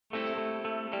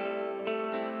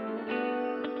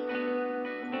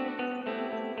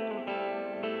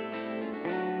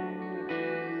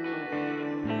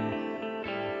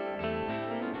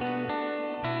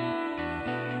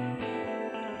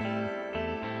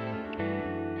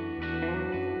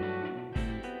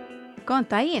Góðan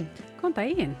daginn. Góðan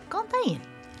daginn. Góðan daginn.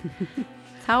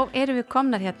 Þá erum við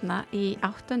komnar hérna í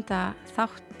 8.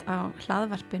 þátt á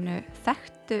hlaðvarpinu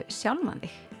Þekktu sjálfan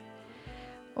þig.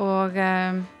 Og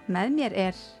með mér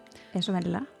er eins og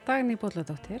venjulega Dagný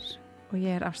Bolladóttir. Og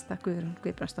ég er Ásta Guðrún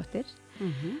Guðbrandsdóttir.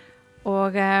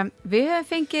 Og við höfum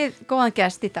fengið góðan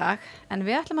gest í dag, en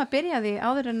við ætlum að byrja því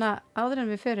áður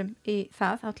en við förum í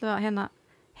það. Ætlum að hérna,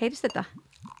 heyrist þetta?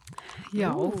 Já,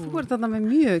 þú ert þarna með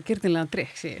mjög girnilegan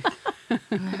drykk, sé ég.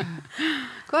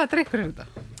 Hvaða drykkur er þetta?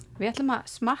 Við ætlum að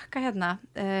smakka hérna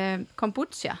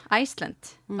kombucha, Iceland.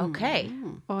 Ok.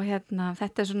 Og hérna,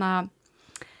 þetta er svona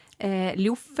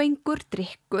ljúffengur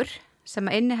drykkur sem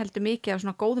inniheldur mikið af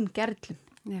svona góðum gerlum.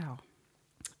 Já.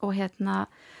 Og hérna,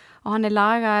 og hann er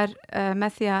lagaður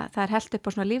með því að það er hellt upp á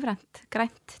svona lífrænt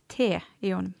grænt te í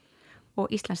honum og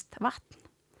íslenskt vatn.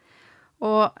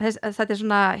 Og þetta er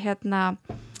svona hérna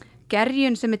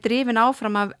gerjun sem er drifin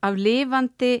áfram af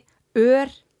lifandi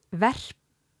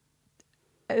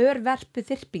örverpu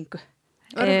þyrpingu.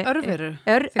 Örveru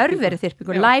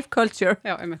þyrpingu, live culture.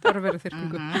 Já, einmitt, örveru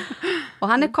þyrpingu. Og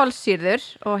hann er kolsýrður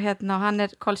og hérna, hann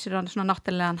er kolsýrður á svona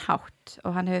náttúrulegan hátt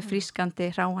og hann hefur frískandi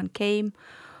hráan keim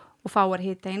og fáar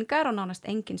hitaeiningar og nánast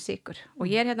engin sykur. Og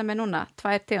ég er hérna með núna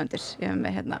 2 tegundir. Ég er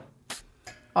með hérna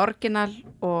original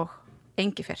og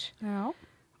engifer. Já.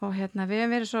 Og hérna við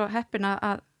hefum verið svo heppin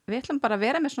að við ætlum bara að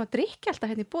vera með svona drykki alltaf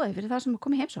hérna í boði fyrir það sem er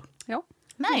komið heimsókn. Já.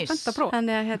 Nice.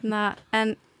 Þannig að hérna, en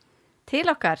til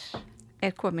okkar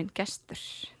er komin gestur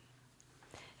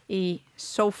í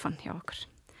sófan hjá okkur.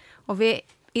 Og við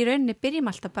í rauninni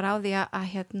byrjum alltaf bara á því að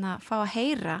hérna fá að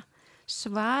heyra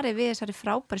svari við þessari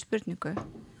frábæri spurningu.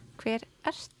 Hver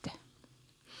ertu?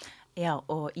 Já,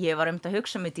 og ég var að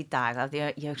hugsa mitt í dag af því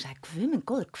að ég hugsaði, hvað minn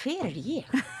góður, hver er ég?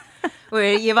 Og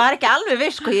ég var ekki alveg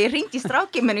viss, sko, ég hringdi í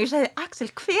strákinn minn og ég sagði, Axel,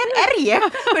 hver er ég?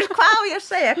 Hvað á ég að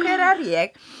segja, hver er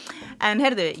ég? En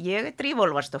heyrðu, ég er Drífa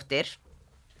Úlfarsdóttir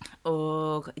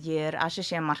og ég er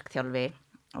ACC markþjálfi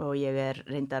og ég er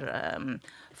reyndar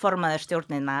formaður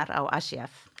stjórninnar á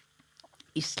ACF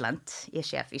Ísland,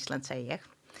 ECF Ísland segi ég.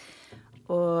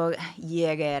 Og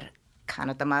ég er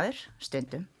Kanadamaður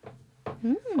stundum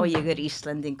og ég er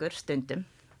Íslandingur stundum.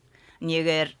 Ég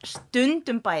er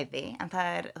stundum bæði, en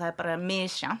það er bara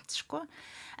misjant, sko.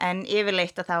 En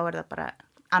yfirleitt að þá er það bara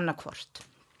annarkvort.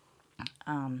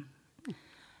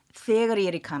 Þegar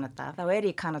ég er í Kanada, þá er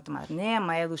ég Kanadamaður,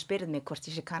 nema ef þú spyrir mig hvort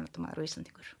ég sé Kanadamaður og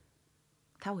Íslandingur.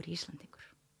 Þá er ég Íslandingur.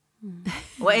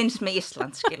 Og eins með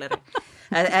Ísland, skilur.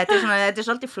 Þetta er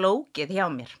svolítið flókið hjá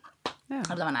mér.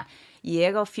 Allavega,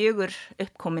 ég á 4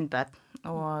 uppkomin börn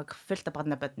og fullt af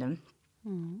barnabörnum.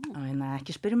 Og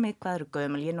ekki spyrja mig hvað eru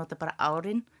gömul, ég nota bara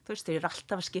árin, þú veist, þau eru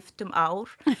alltaf að skipta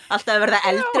ár, alltaf að verða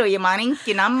eldri og ég man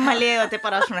engin ammæli og þetta er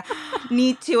bara svona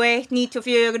 91,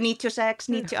 94, 96,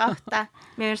 98.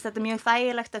 Mér finnst þetta mjög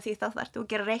þægilegt af því þá þarftu að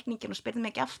gera reikningin og spyrja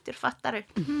mig ekki aftur, fattaru.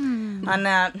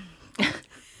 Þannig að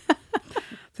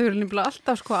þau eru nefnilega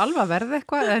alltaf sko alveg að verða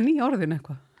eitthvað eða nýja orðin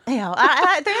eitthvað. Já,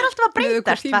 það er alltaf að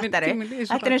breytast, fattari.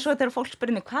 Þetta er eins og þegar fólk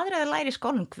spyrir mig, hvað er að læra í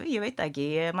skólanum? Ég veit ekki,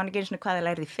 ég man ekki eins og hvað er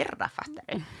lærið í fyrra,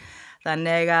 fattari.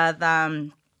 Þannig að,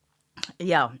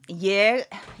 já, ég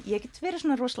get verið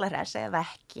svona rosalega hress eða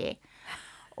ekki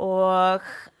og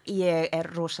ég er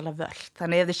rosalega völd.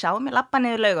 Þannig ef þið sjáum mig labba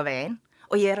niður Laugaveginn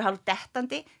og ég er hálf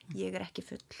dettandi, ég er ekki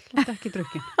full. Þetta er ekki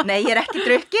drukkin. Nei, ég er ekki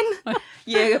drukkin.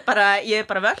 Ég er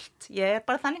bara völd, ég er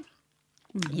bara þannig.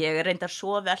 Ég er reyndar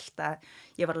svo velt að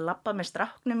ég var að labba með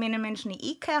stráknum mínum einu svona í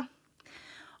IKEA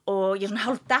og ég svona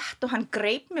hálf dett og hann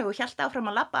greip mig og hélt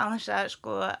áfram að labba á þess að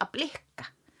sko að blikka.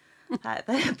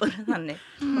 Það er bara þannig.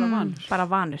 Bara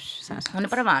vanur. Hann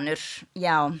er bara vanur,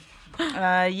 já.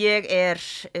 Ég er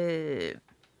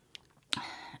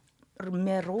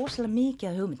með rosalega mikið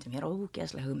af hugmyndum. Ég er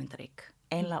ógeðslega hugmyndarík,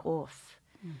 einlega of.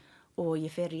 Og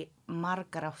ég fer í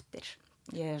margar áttir.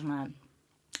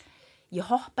 Ég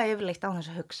hoppa yfirleitt á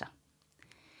þess að hugsa.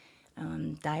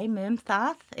 Dæmi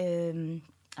það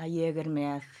að ég er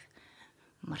með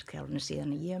markþjálfuna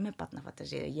síðan, ég er með barnafatta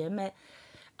síðu, ég er með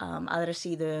aðra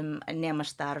síðu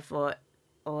nemastarf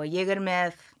og ég er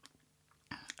með,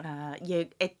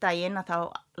 einn daginn að þá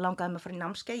langaði mig að fara í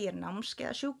námskeið, ég er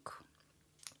námskeiðasjúk,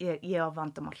 ég á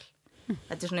vandamál.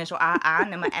 Þetta er svona eins og AA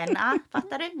nema NA,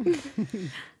 fattaru?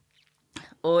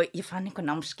 Og ég fann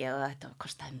einhver námskeið og þetta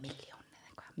kostaði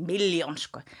 1.000.000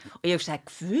 sko. Og ég sagði,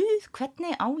 Guð,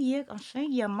 hvernig á ég að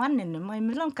segja manninum að ég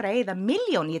mig langar að eyða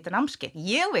 1.000.000 í þetta námskeið?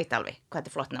 Ég veit alveg hvað þetta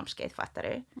er flott námskeið,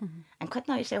 fattaru? En hvernig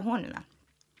á ég að segja honum það?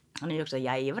 Þannig ég hugsaði,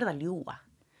 já, ég verð að ljúga.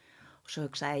 Og svo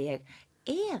hugsaði ég,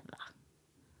 eða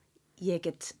ég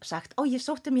get sagt, ég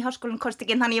sótti í háskólann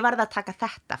kostikinn, þannig ég verð að taka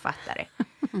þetta, fattaru?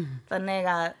 Þannig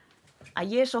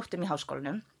að ég sótti í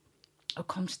háskólanum og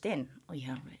komst inn og ég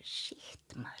alveg,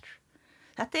 shit maður,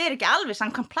 þetta ekki alveg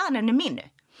samkvæmt planinu mínu.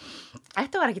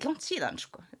 Þetta var ekki langt síðan,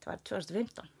 sko, þetta var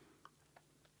 2015.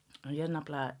 Og ég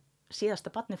nefnilega,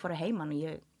 síðasta barni fór að heiman og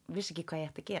ég vissi ekki hvað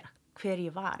ég ætti að gera, hver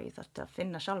ég var, ég þurfti að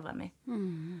finna sjálfa mig.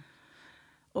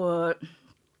 Og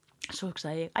svo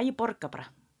hugsaði ég, ég borga bara,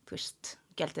 þú veist,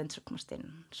 gældi eins og komast inn.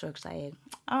 Svo hugsaði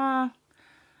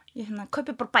ég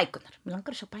kaupi bara bækunar, mér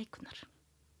langar að sjá bækunar.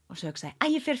 Og svo hugsaði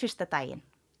ég fer fyrsta daginn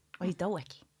og ég dó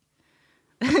ekki.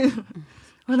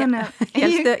 Og þannig að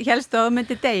Hélstu að þú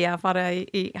myndi deyja að fara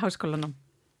í háskólanum?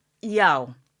 Já,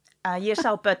 ég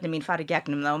sá börnin mín fara í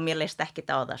gegnum það og mér leist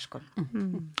ekkert á það, sko.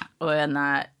 Og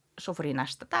svo fór ég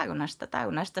næsta dag og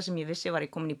næsta sem ég vissi var ég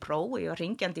komin í próf og ég var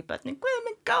hringjandi í börnin, guð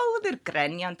minn góður,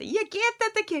 grenjandi, ég get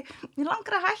þetta ekki, ég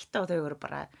langar að hætta og þau voru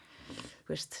bara,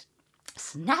 þú veist,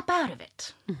 snap out of it.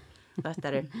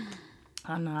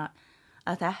 Þannig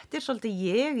að þetta svolítið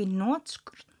ég í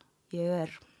nótskurn.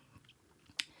 Ég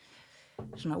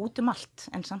svona út allt,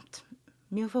 en samt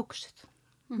mjög fókusuð.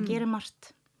 Gerum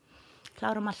allt,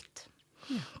 klárum allt.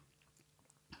 Já.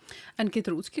 En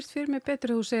getur útskýrt fyrir mig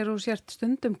betur þú segir þú sért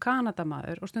stundum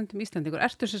Kanadamaður og stundum Íslendingur.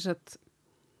 Ertu sem sagt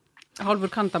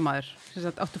hálfur Kanadamaður, sem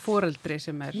sagt áttu foreldri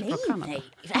sem frá Kanada? Nei,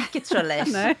 ekkert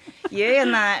svoleiðis.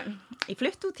 Ég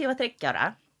flutti út ég var 30 ára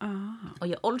og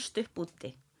ég ólst upp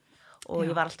úti. Og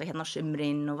ég var alltaf hérna á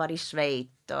sumrin og var í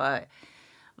sveit og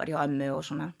var hjá ömmu og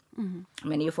svona.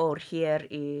 Men ég fór hér,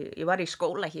 ég var í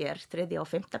skóla hér 3. og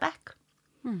 5. bekk.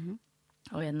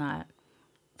 Og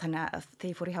þannig að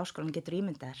þegar ég fór í háskólan getur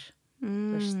ímyndaðar.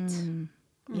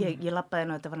 Ég labbaði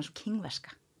og þetta var eins og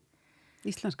kingveska.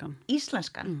 Íslenskan,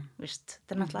 veist,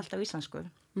 þetta náttúrulega alltaf íslensku.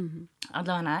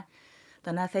 Allavega,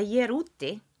 þannig að þegar ég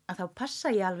úti, að þá passa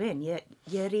ég alveg inn.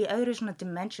 Ég í öðru svona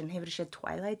dimension, hefur séð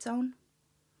Twilight Zone?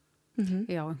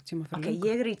 Já, tíma fyrir lengur.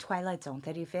 Ég í Twilight Zone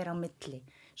þegar ég fer á milli.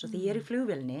 Svo þegar ég í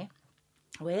flugvélni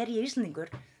og ég Íslendingur,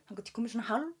 þá gott ég komið svona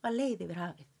halva leið yfir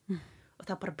hafið. Og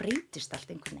það bara breytist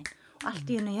allt einhvern veginn. Og allt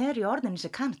í henni ég í orðinni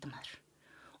sem Kanadamaður.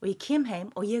 Og ég kem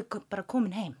heim og ég bara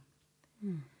komin heim.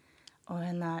 Og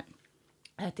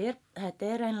þetta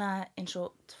eiginlega eins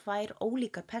og 2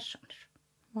 ólíkar personur.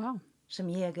 Sem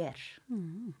ég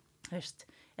Veist,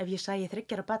 ef ég sæi 3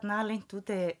 ára barn aðlengt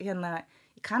úti hérna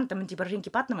í Kanada myndi ég bara hringi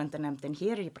barnaverndarnefndin.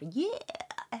 Hér ég bara,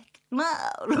 ekkert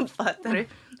mál, fattaru.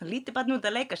 Það lítið barn út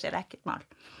að leika sér, ekkert mál.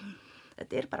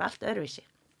 Þetta bara allt öðruvísi.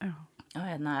 Og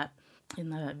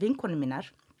vinkonur mínar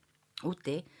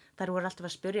úti, þær voru alltaf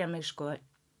að spyrja mig, sko,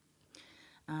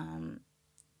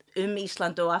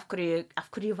 Ísland og af hverju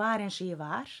ég var eins og ég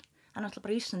var. Það náttúrulega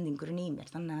bara Íslandingurinn í mér,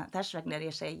 þannig að þess vegna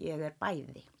ég segi ég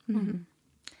bæði.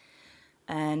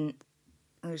 En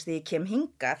þú veist, þegar ég kem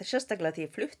hingað, sérstaklega þegar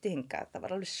ég flutti hingað, það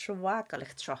var alveg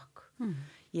svakalegt sjokk.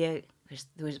 Þú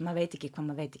veist, maður veit ekki hvað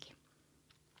maður veit ekki.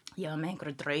 Ég var með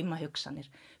einhverju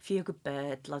draumahugsanir, 4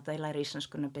 börn, láta ég læra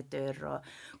íslenskuna betur og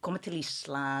koma til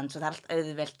Íslands og það allt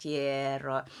auðvelt hér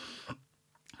og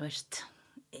þú veist,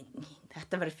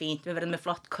 þetta verður fínt, við verðum með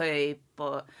flott kaup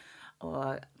og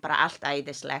bara allt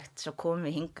æðislegt. Svo komum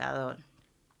við hingað og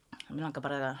mér langar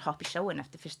bara að hoppa í sjóin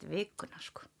eftir fyrstu vikuna,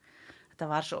 sko. Þetta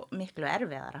var svo miklu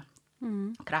erfiðara.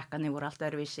 Krakkarnir voru allt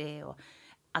öðruvísi og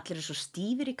allir svo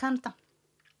stífir í Kanada.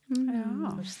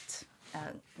 Þú veist,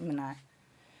 við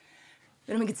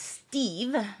erum ekkert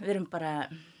stíf, við erum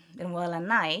voðalega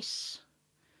næs,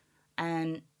 en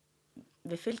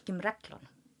við fylgjum reglunum.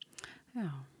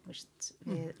 Veist,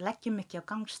 við leggjum ekki á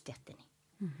gangstéttinni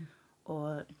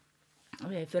og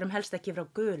við förum helst ekki frá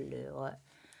gulu og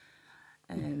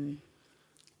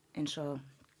eins og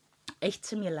eitt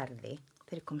sem ég lærði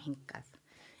þegar ég kom hingað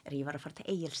ég var að fara til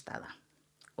Egilsstaða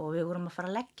og við vorum að fara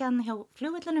að leggja hann hjá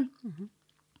flugvellinum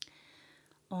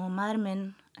og maður minn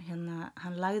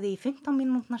hann lagði í 15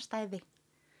 mínútna stæði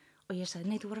og ég sagði,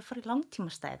 nei, þú voru að fara í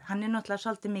langtíma stæði. Hann náttúrulega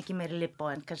svolítið mikið meiri libbó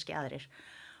en kannski aðrir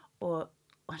og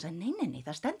hann sagði, nei,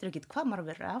 það stendur ekki hvað maður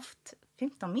verið aft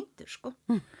 15 mínútur, sko.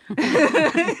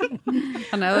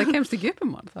 Þannig að það kemst ekki upp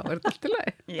hann, þá þetta allt í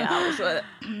lagi. Já, og svo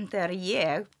þegar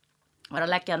ég var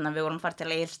að leggja hann, við vorum að fara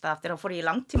til Egilsstað aftur og fór ég í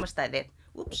langtímastæði,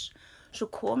 svo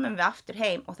komum við aftur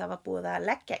heim og það var búið að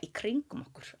leggja í kringum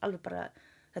okkur, alveg bara,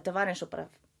 þetta var eins og bara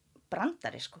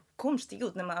brandari, sko, komst ekki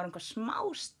út nema það var einhver smá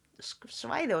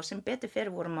svæði og sem betur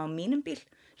fyrir vorum á mínum bíl,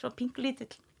 svo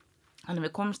pinkulítill, þannig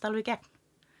við komumst alveg í gegn.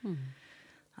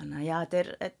 Þannig að já,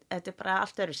 þetta bara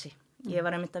allt öðruvísi. Ég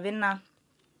var einmitt að vinna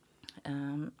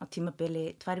á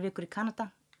tímabili 2 vikur í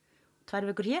Kanada, 2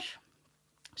 vikur hér,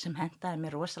 sem hentaði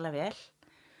mér rosalega vel.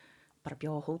 Bara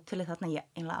bjó á hóteli þarna, ég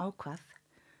einlega ákvað.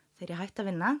 Þegar ég hætti að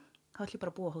vinna, þá ætla ég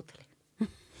bara að búa á hóteli.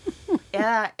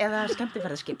 eða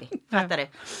skemmtiferðarskipi, fattari.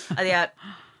 Að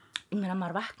ég meina,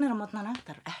 maður vaknar á mótnana,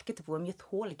 það ekkert að búa mjög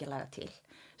þól ekki að laga til,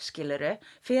 skiluru,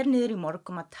 fer niður í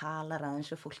morgum að tala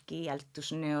aðeins við fólki í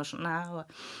eldhúsinu og svona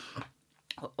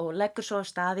og leggur svo á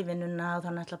stað í vinnuna og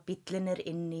þannig að bíllinn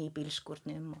inni í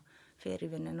bílskúrnum og fer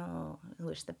í vinnuna og þú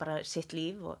veist, það bara sitt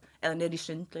líf eða niður í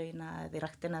sundlaugina eða í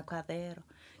ræktina eða hvað það og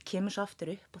kemur svo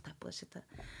aftur upp og það búið að setja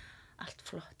allt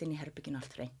flott inn í herbygginu,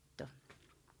 allt reynt og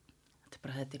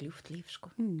þetta ljúft líf,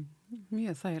 sko.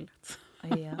 Mjög þægilegt.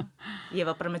 Já, ég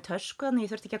var bara með tösku þannig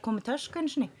ég þurfti ekki að koma með tösku einu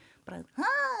sinni bara,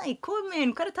 hæ,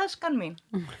 komin, hvað taskan mín?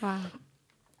 Wow.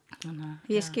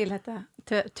 Ég skil þetta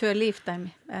tvö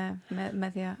lífdæmi með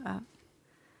því að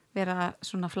vera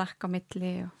svona flakk á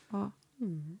milli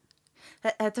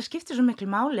Þetta skiptir svo miklu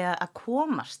máli að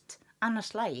komast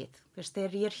annars lagið,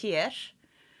 þegar ég hér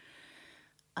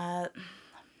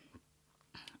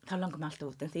þá langar mig alltaf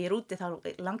út en þegar ég úti þá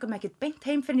langar mig ekkert beint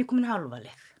heim fyrir en ég komin hálfa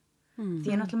leið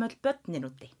því ég náttúrulega með öll börnin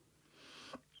úti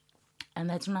en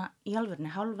það svona í alvörni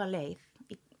hálfa leið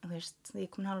þú veist, þegar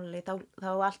ég komin hálfa leið þá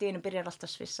allt í einu byrjar alltaf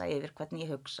að svissa yfir hvernig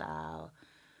ég hugsa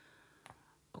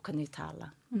og hvernig ég tala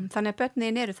Þannig að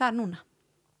börnin eru þar núna?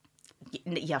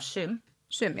 Já, sum,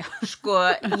 já Sko,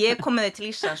 ég kom með þau til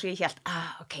Íslands og ég hélt,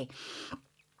 ok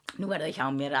nú er það hjá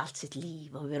mér allt sitt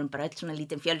líf og við erum bara öll svona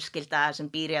lítinn fjölskylda sem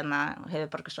býr hérna á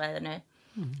höfuðborgarsvæðinu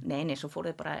Nei, svo fór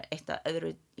þau bara eitt að öðru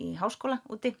í háskóla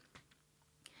úti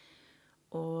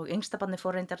og yngsta barnið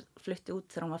fór reyndar flutti út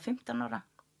þegar hún var 15 ára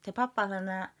til pappa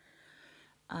þannig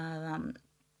að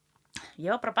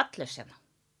ég var bara barnlaus hérna.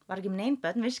 Var ekki með nein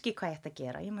börn, vissi ekki hvað ég ætti að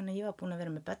gera. Ég meina, ég var búin að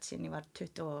vera með börn síðan ég var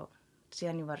 20 og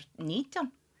síðan ég var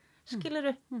 19,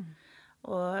 skilurðu.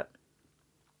 Og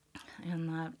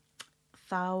hérna,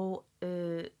 þá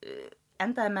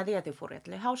endaði með því að þau fóru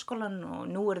allir í háskólan og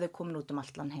nú eru þau komin út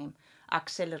allt land heim.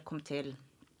 Axel kom til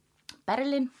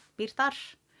Berlín, býr þar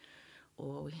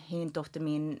og hinn dóttir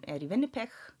mín í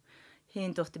Winnipeg,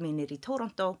 hinn dóttir mín í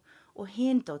Toronto og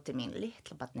hinn dóttir mín,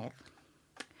 litla barnið,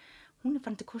 hún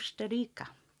farin til Costa Rica.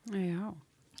 Já.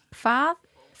 Hvað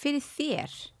fyrir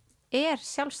þér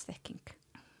sjálfsþekking?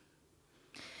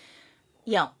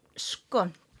 Já, sko,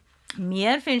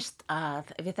 mér finnst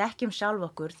að við þekkjum sjálf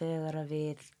okkur þegar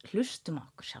við hlustum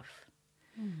okkur sjálf.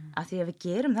 Af því að við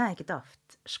gerum það ekkert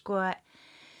oft. Sko,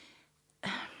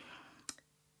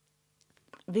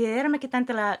 við erum ekkert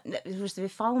endilega,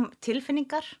 við fáum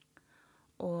tilfinningar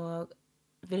og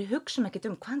við hugsum ekkert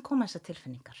hvaðan koma þessar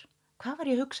tilfinningar. Hvað var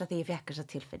ég að hugsa þegar ég fekk þessa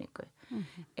tilfinningu?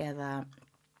 Eða,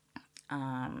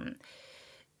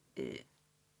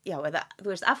 eða, þú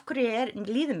veist, af hverju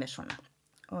líður mér svona?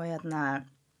 Og hérna,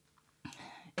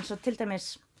 eins og til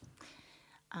dæmis,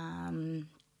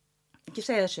 ekki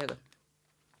segja það sögu,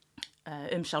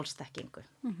 sjálfsþekkingu.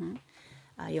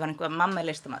 Ég var einhver mamma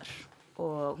listamaður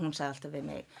og hún sagði alltaf við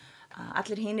mig að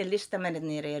allir hinir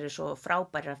listamennirnir eru svo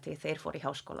frábærir af því þeir fóru í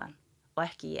háskólan og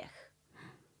ekki ég.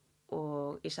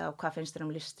 Og ég sagði, hvað finnst þér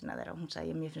listina þeirra? Og hún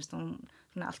sagði, mér finnst hún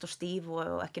alltaf stíf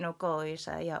og ekki nóg góð. Og ég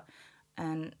sagði, já,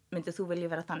 en myndið þú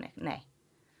vilja vera þannig? Nei,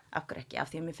 af hverju ekki? Af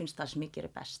því að mér finnst það sem ég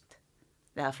gerir best,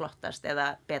 eða flottast, eða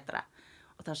betra.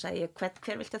 Og þá sagði ég,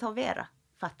 hver viltu þá vera?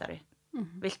 Fattaru?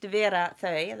 Viltu vera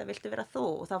þau eða viltu vera þú?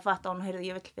 Og þá fatta hún, heyrðu,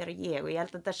 ég vil vera ég. Og ég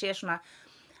held að þetta sé svona,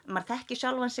 maður þekki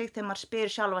sjálfan sig þegar maður spyr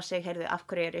sjálfa sig, heyrðu, af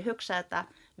hverju ég hugsa þetta?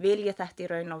 Vil ég þetta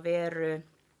í raun og veru?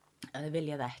 Eða vil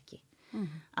ég það ekki?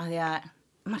 Af því að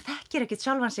maður þekkir ekkert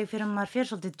sjálfan sig fyrir að maður fer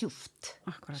svolítið djúpt.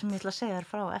 Akkurat. Sem ég ætla að segja þér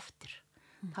frá eftir.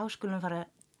 Þá skulum fara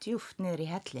djúpt niður í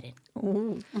hellirinn.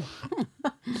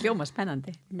 Hljóma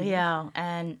spennandi. Já,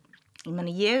 en ég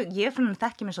meni, ég fann að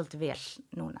þekki mig svolítið vel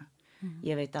núna.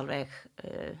 Ég veit alveg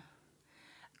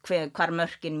hvar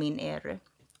mörkin mín eru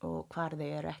og hvar þau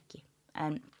eru ekki.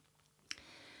 En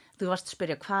þú varst að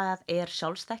spyrja, hvað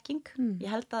sjálfsþekking?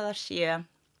 Ég held að það sé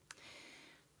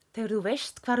þegar þú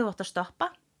veist hvar þú átt að stoppa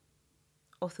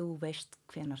og þú veist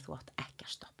hvenær þú átt ekki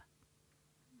að stoppa.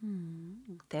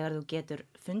 Þegar þú getur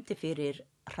fundið fyrir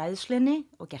hræðslunni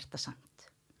og gert það samt.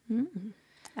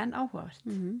 En áhugavert.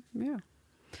 Já.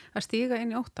 Að stíga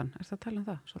inn í óttan, það að tala um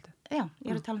það svolítið? Já,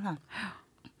 ég að tala um það.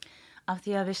 Af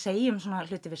því að við segjum svona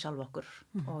hluti við sjálf okkur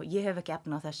og ég hef ekki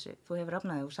efnað þessu. Þú hefur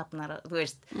efnað og safnar, þú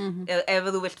veist, ef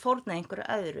þú vilt fórna einhverju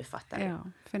öðru fattar,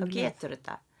 þá getur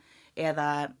þetta. Eða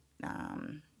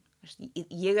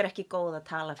ég ekki góð að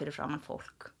tala fyrir framan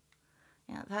fólk.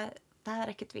 Já,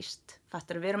 það ekkert víst.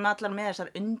 Fattar, við erum allar með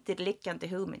þessar undirliggjandi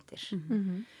hugmyndir.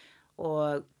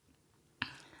 Og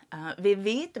við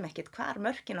vitum ekkert hvar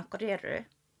mörkin okkar eru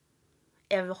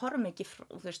ef við horfum ekki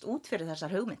út fyrir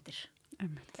þessar hugmyndir.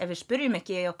 Ef við spyrjum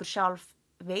ekki okkur sjálf,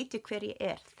 veit ég hver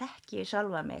ég þekki ég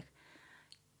sjálfa mig.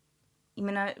 Ég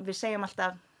meina, við segjum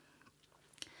alltaf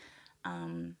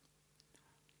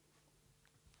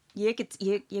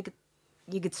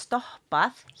ég get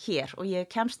stoppað hér og ég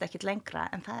kemst ekkit lengra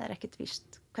en það ekkit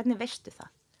víst. Hvernig veistu það?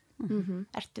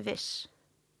 Ertu viss?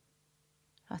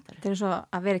 Þetta er svo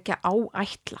að vera ekki að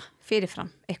áætla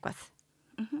fyrirfram eitthvað.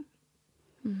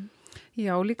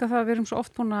 Já, líka það að við erum svo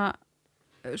oft búin að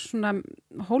svona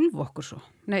hólfa okkur svo.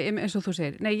 Nei, eins og þú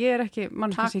segir. Nei, ég er ekki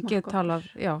mannskja sem get talað.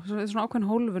 Já, svona ákveðin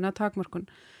hólfun eða takmörkun.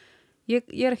 Ég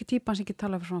er ekki típan sem get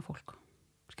talað fyrir svona fólk.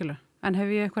 Skilur. En hef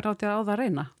ég eitthvað rátið á það að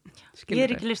reyna? Skilur. Ég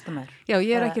er ekki listamæður. Já,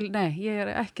 ég er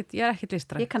ekkert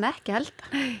listræn. Ég kann ekki elda.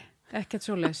 Ekkert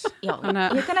svoleiðis. Já,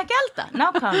 ég kann ekki elda.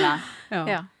 Nákvæmlega.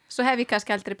 Já. Svo hef ég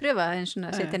kannski aldrei pröfað eins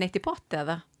og setja neitt í potti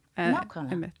eða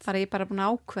nákvæmlega. Ég bara búin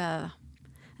að ákveða það.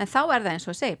 En þá er það eins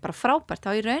og að segja, bara frábært.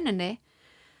 Þá í rauninni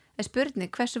er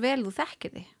spurning hversu vel þú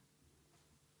þekkir því.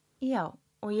 Já,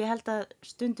 og ég held að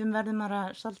stundum verður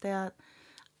maður svolítið að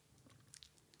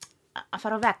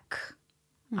fara á vegg.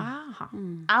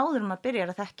 Áður maður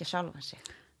byrjar að þekkja sjálfan sig.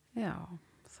 Já,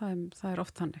 það er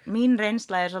oft þannig. Mín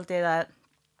reynsla er svolítið að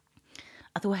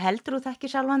þú heldur þú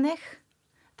þekkir sjálfan þig,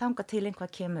 þangað til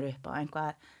einhvað kemur upp á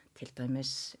einhvað, til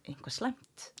dæmis einhvað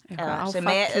slæmt. Eða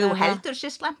sem þú heldur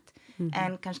sér slæmt,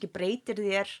 en kannski breytir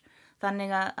þér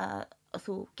þannig að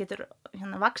þú getur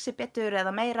vaxið betur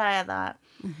eða meira eða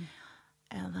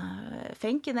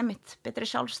fengið þeimitt betri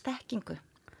sjálfstekkingu.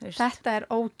 Þetta er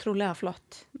ótrúlega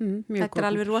flott. Þetta er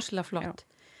alveg rosalega flott. Já.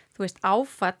 Þú veist,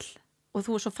 áfall, og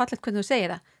þú er svo fallegt hvernig þú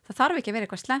segir það. Það þarf ekki að vera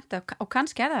eitthvað slæmt og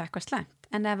kannski er það eitthvað slæmt.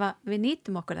 En ef við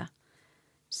nýtum okkur það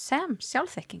sem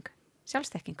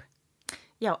sjálfstekkingu.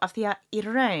 Já, af því að í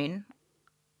raun,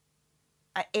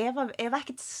 ef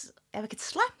ekkert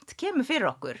slæmt kemur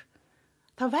fyrir okkur,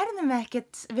 þá verðum við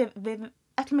ekkert,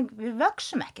 við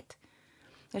vöxum ekkert.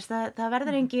 Það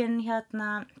verður engin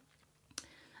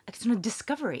ekkert svona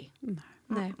discovery.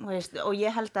 Og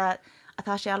ég held að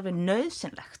það sé alveg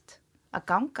nauðsynlegt að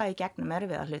ganga í gegnum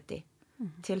erfiða hluti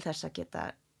til þess að geta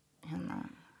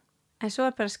En svo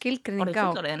er bara skilgreining á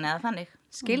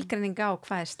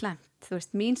hvað er slæmt. Þú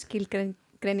veist, mín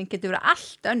skilgreining getur verið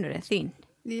allt önnur en þín.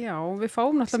 Já, við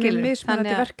fáum náttúrulega mjög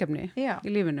mismunandi verkefni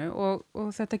í lífinu og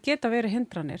þetta geta verið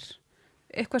hindranir.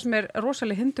 Eitthvað sem er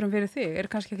rosalega hindrun fyrir þig er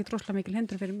kannski ekki rosalega mikil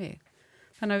hindrun fyrir mig.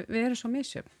 Þannig að við erum svo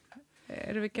misjöfn.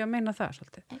 Erum við ekki að meina það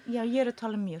svolítið? Já, ég er að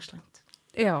tala mjög slæmt.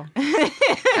 Já,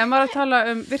 en maður að tala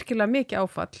virkilega mikið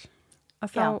áfall.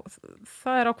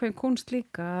 Það er ákveðin kunst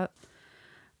líka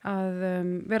að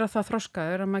vera það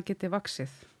þroskaður að maður geti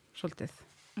vaxið svolítið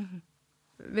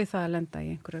við það að lenda í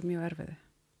einhverju mjög erfiðu.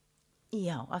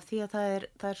 Já, af því að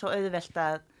það er svo auðvelt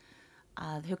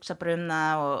að hugsa bruna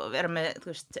og vera með,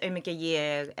 þú veist, auðmikið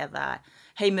ég eða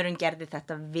heimurinn gerði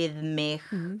þetta við mig.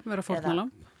 Vera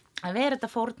fórnalamb. Að vera þetta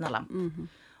fórnalamb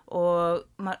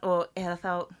og eða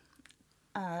þá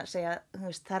að segja, þú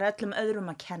veist, það er öllum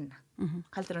öðrum að kenna,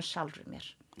 heldur hann sjálfur mér.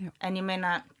 Já. En ég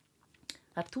meina,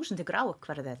 það er þú sem tekur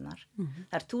ákvarðirnar.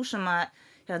 Það er þú sem að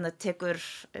tekur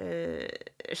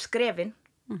skrefin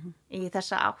í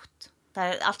þessa átt. Það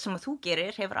er allt sem að þú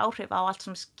gerir, hefur áhrif á allt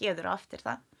sem skeður á eftir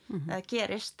það. Það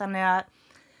gerist, þannig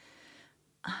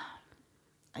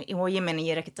og ég meina,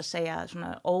 ég er ekkert að segja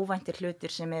svona óvæntir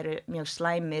hlutir sem eru mjög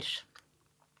slæmir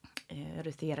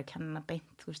eru því að kenna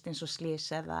beint, þú veist, eins og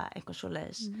slís eða eitthvað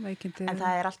svoleiðis. En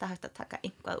það er alltaf hægt að taka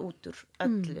einhvað út úr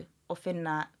öllu og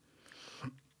finna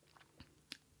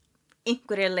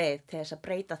einhverja leið til þess að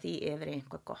breyta því yfir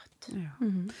einhvað gott.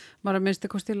 Maður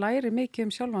minnst kosti læri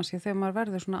mikið sjálfan sig þegar maður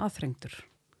verður svona aðþrengdur.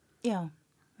 Já.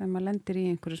 Þegar maður lendir í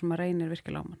einhverju sem maður reynir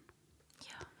virkilega á mann.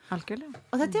 Já. Algjörlega.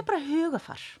 Og þetta er bara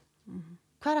hugafar.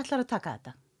 Hvað ætlar að taka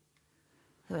þetta?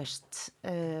 Þú veist,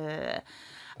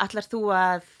 ætlar þú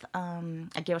að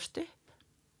gefast upp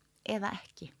eða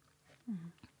ekki?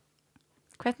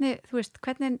 Hvernig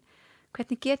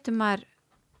getur maður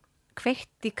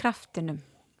kveikt í kraftinum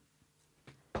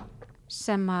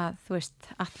sem að, þú veist,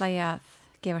 ætla ég að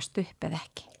gefast upp eða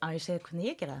ekki? Ég segir hvernig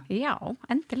ég gera það? Já,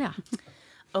 endilega.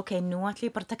 Ok, nú ætla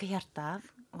ég bara að taka hjartað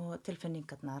og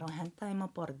tilfinningarnar og henda þeim á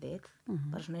borðið,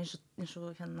 bara svona eins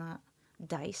og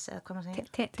dæs, eða hvað maður segir?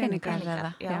 Teningar,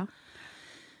 já.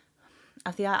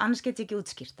 Af því að annars get ég ekki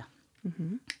útskýrta.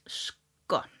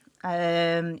 Sko,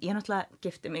 ég náttúrulega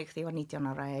gifti mig þegar ég var 19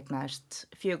 ára, ég eignaðist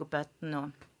 4 börn og,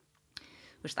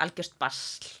 þú veist, algjörst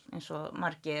basl eins og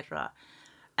margir og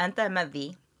endaði með því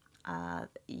að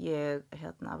ég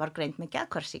var greind með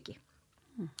geðhvarfsýki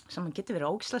sem getur verið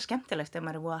ógeðslega skemmtilegt ef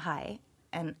maður er búið hæ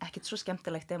en ekkert svo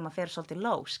skemmtilegt ef maður fer svolítið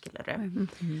low, skilurðu.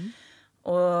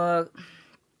 Og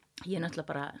ég náttúrulega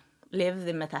bara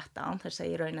lifði með þetta án þess að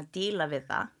ég raun að díla við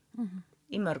það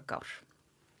í mörg ár.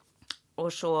 Og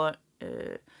svo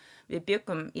við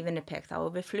byggum í Winnipeg þá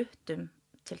og við fluttum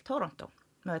til Toronto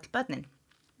með öll börnin.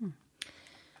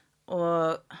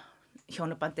 og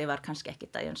hjónabandi var kannski ekki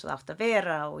það eins og það átt að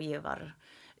vera og ég var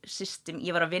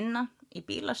að vinna í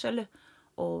bílasölu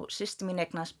og systir mín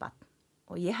eignaðist barn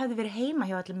og ég hefði verið heima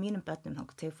hjá allir mínum börnum þá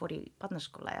þegar ég fór í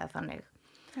barnaskóla eða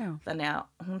þannig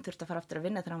að hún þurfti að fara aftur að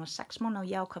vinna þegar hann var 6 mánaða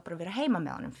og ég ákvað bara að vera heima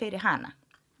með honum fyrir hana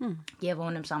gefa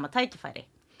honum sama tækifæri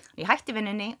ég hætti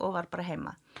vinnunni og var bara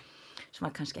heima sem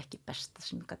var kannski ekki besta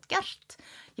sem ég gæti gert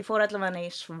ég fór allavega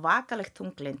í svakalegt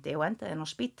þunglyndi og endaði inn á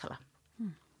spítala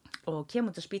og kem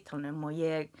út á spítalanum og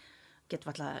ég get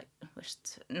alltaf,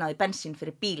 náði bensín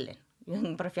fyrir bílinn.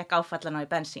 Ég bara fekk áfall að náði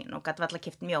bensín og gat alltaf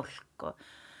keypt mjólk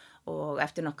og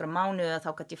eftir nokkra mánuði þá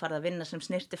gat ég farið að vinna sem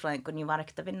snyrtifræðingur en ég var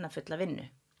ekkert að vinna fulla vinnu.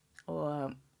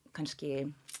 Og kannski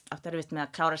átti erfitt með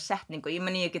að klára setningu. Ég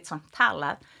meni ég get samt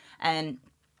talað en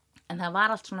það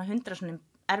var allt svona 100 svona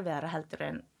erfiðara heldur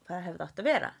en það hefði átt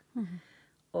að vera.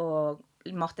 Og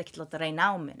ég mátti ekkert láta reyna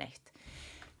á mig neitt.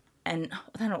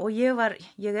 Og ég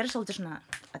er svolítið svona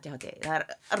það er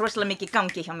rosalega mikið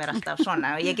gangi hjá mér alltaf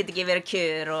svona og ég get ekki verið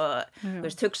kjör og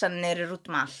hugsanir eru út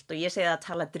allt og ég segi að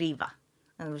tala drífa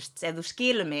en ef þú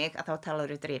skilur mig að þá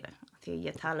talaður þú drífu því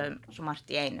ég tala svo margt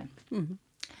í einu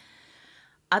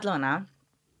allavega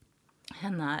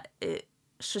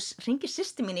svo ringir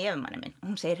systir mín í yfirmanni minn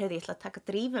og hún segir ég ætla að taka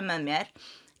drífu með mér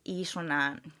í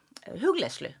svona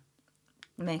hugleiðslu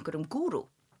með einhverjum gúrú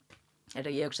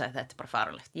ég hugsaði þetta bara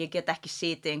faralegt. Ég get ekki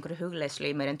sitið einhverju hugleiðslu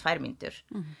í meir en 2 mínútur.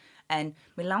 En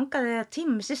mér langaði að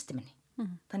tíma með systur minni.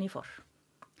 Þannig ég fór.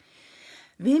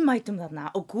 Við mætum þarna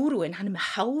og gúrúinn, hann með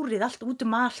hárið allt út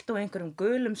allt og einhverjum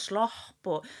gulum slopp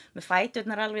og með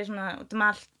fæturnar alveg svona út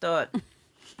allt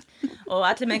og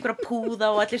allir með einhverja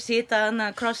púða og allir sita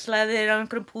þarna krossleiðir á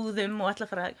einhverjum púðum og allir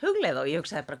fara að hugleiða og ég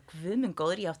hugsaði bara, guð minn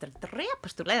góður, ég átti að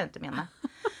drepast úr leiðendum hérna.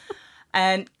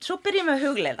 En svo byrjum við að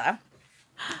hugleiða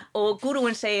og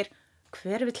gúrúinn segir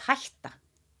hver vill hætta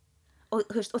og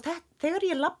þegar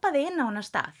ég labbaði inn á hana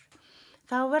stað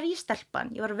þá var ég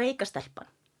stelpan, ég var veika stelpan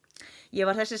ég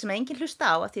var þessi sem enginn hlusta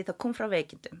á að því það kom frá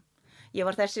veikindum ég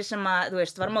var þessi sem að,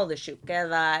 var móðursjúk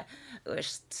eða,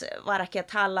 var ekki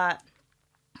að tala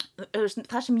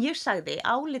það sem ég sagði,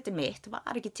 áliti mitt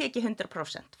var ekki tekið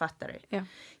 100%, fattaru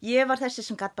ég var þessi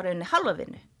sem gat bara unni halva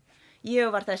vinnu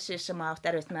ég var þessi sem átt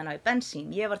erfitt með að ná í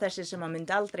bensín. Ég var þessi sem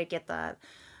myndi aldrei geta,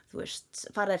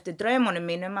 farið eftir draumunum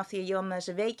mínum af því að ég var með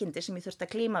þessi veikindi sem ég þurfti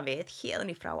að glíma við héðan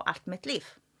í frá allt mitt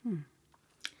líf.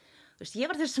 Ég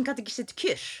var þessi sem gat ekki sitt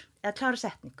kjör eða klára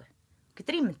setningu.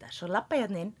 Getur ímyndað, svo labba ég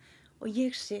hérna inn og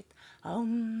ég sitt, og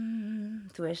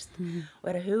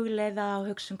er að hugleiða og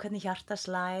hugsa hvernig hjarta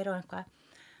slær og eitthvað.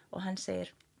 Og hann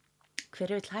segir,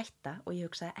 hver vill hætta? Og ég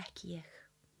hugsaði, ekki ég.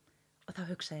 Og þá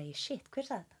hugsaði ég, shit, hver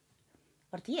sagði þetta?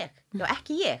 Var þetta ég? Já,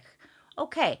 ekki ég.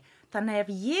 Ok, þannig ef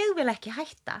ég vil ekki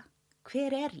hætta,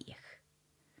 hver er ég?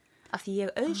 Af því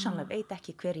ég auðsannlega veit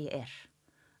ekki hver ég er.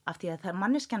 Af því að það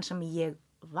manneskjan sem ég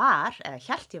var, eða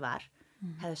hélt ég var,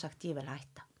 hefði sagt ég vil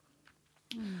hætta.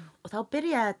 Og þá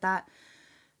byrjaði þetta,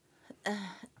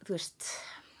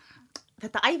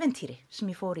 þetta æventýri sem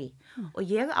ég fór í. Og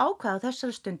ég ákvaði á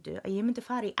þessari stundu að ég myndi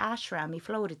fara í ashram í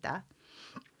Flórida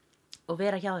og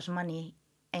vera hjá þessum manni í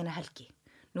eina helgi.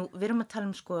 Nú, við erum að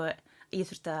tala ég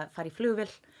þurfti að fara í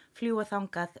flugvél, fljúga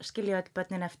þangað, skilja öll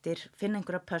börnin eftir, finna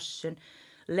einhverja pössun,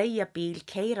 leigja bíl,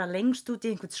 keyra lengst út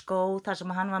í einhvern skó, þar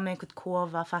sem hann var með einhvern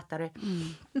kofa, fattaru.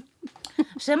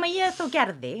 Sem að ég þó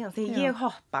gerði, því ég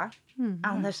hoppa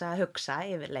án þess að hugsa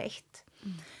yfirleitt.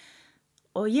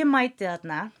 Og ég mæti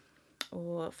þarna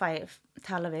og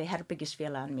tala við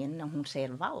herbyggisfélagann mín og hún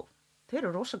segir, vá, þau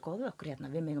eru rosa góðu okkur hérna,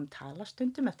 við megum tala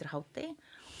stundum eftir hádegi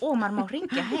og maður má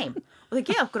hringja heim og þau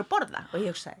gefa okkur að borða og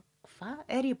ég sagði, hvað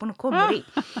er ég búin að koma í?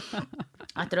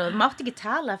 Þú mátt ekki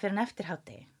tala fyrir en eftir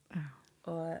hádegi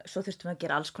og svo þurftum við að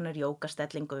gera alls konar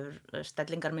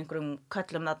stellingar með einhverjum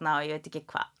köllum þarna og ég veit ekki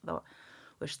hvað og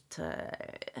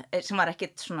sem var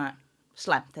ekkit svona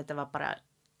slæmt, þetta var bara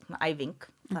svona æfing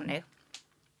þannig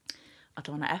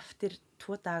allavega eftir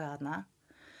 2 daga þarna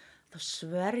þá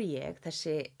sver ég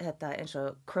þetta eins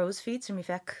og crow's feet sem ég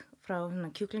fekk frá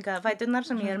kjúklingafæturnar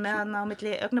sem ég er með hana á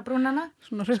milli augnabrúnana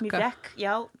sem ég fekk,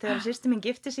 já, þegar systir mín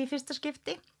gifti sig í fyrsta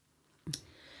skipti.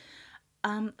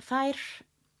 Þær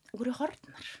voru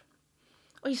horfnar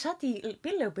og ég satt í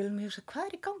bílleigubílnum og ég hugsaði, hvað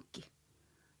er í gangi?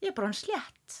 Ég er bara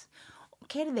slétt og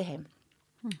keyrði heim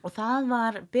og það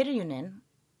var byrjunin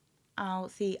á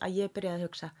því að ég byrjaði að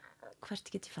hugsa,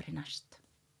 hvert get ég farið næst?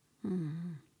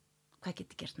 Hvað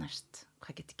get ég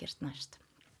gert næst?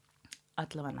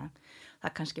 Allavega,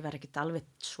 það kannski var ekkert alveg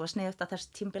svo sniðugt að þessi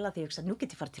tímabila því ég hugsa, nú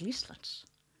get ég farið til Íslands.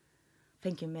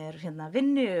 Fengi mér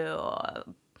vinnu og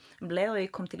leið og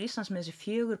ég kom til Íslands með þessi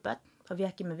 4 börn, þá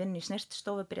fékk ég mér vinnu í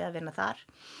snyrtistofu, byrjaði að vinna þar.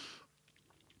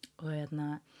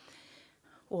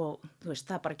 og þú veist,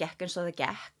 það bara gekk eins og það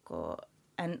gekk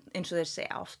en eins og þeir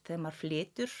segja oft þegar maður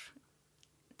flytur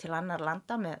til annar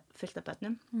landa með fullt af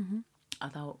börnum að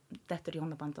þá dettur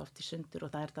hjónaband oft í sundur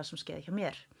og það er það sem skeiði hjá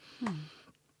mér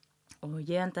og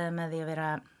ég endaði með því að vera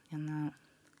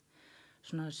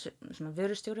svona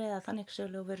vörustjóri eða þannig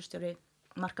sölu og vörustjóri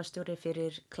markaðsstjóri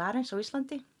fyrir Clarence á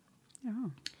Íslandi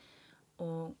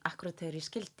og akkurat þegar ég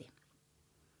skildi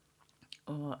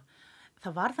og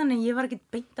það var þannig ég var ekki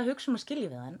beint að hugsa að skilja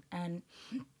við hann en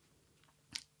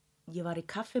ég var í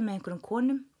kaffi með einhverjum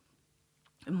konum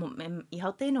í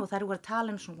hádeginu og þær voru að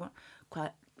tala svona hvað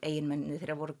eiginmenni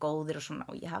þeirra voru góðir og svona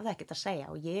og ég hafði ekkert að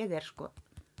segja og ég sko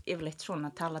yfirleitt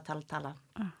svona tala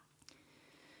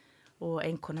og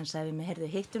einkonan sagði við mig heyrðu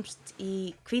hittumst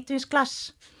í hvítvínsglas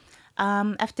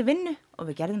eftir vinnu og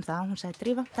við gerðum það og hún sagði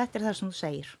Drífa, þetta er það sem þú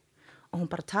segir og hún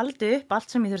bara taldi upp allt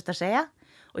sem ég þurfti að segja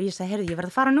og ég sagði, heyrðu, ég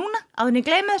verð að fara núna áður en ég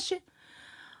gleymi þessu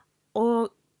og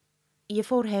ég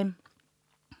fór heim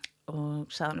og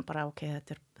sagði hann bara, ok,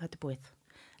 þetta er búið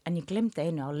en ég glemdi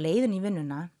einu á leiðin í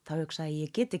vinnuna þá hugsaði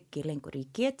ég get ekki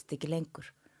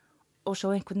lengur og svo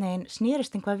einhvern veginn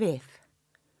snýrist einhvað við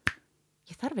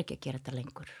ég þarf ekki að gera þetta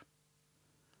lengur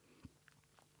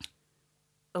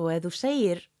og ef þú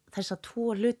segir þessa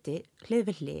tvo hluti hlið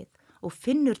við hlið og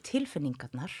finnur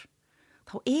tilfinningarnar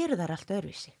þá eru þær allt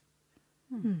öðruvísi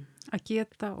Að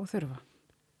geta og þurfa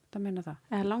það meina það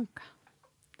eða langa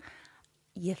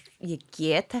ég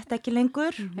get þetta ekki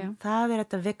lengur það er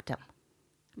þetta victim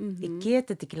ég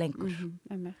get þetta ekki lengur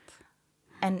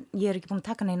en ég er ekki búin að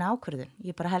taka neina ákvörðun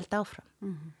ég bara held áfram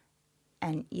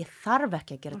en ég þarf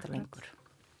ekki að gera þetta lengur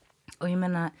og ég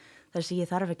meina þessi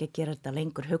ég þarf ekki að gera þetta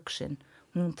lengur hugsun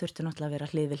hún þurfti náttúrulega að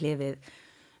vera hlið við hlið við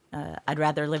I'd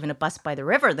rather live in a bus by the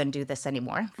river than do this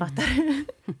anymore fattar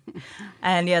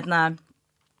en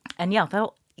já þá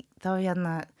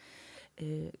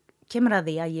kemur að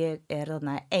því að ég er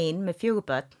ein með 4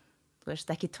 börn þú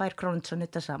veist ekki 2 krónur svo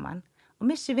nutta saman og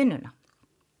missi vinnuna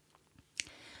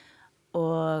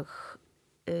og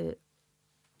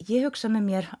ég hugsa með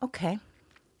mér ok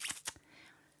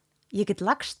ég get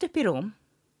lagst upp í rúm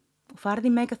og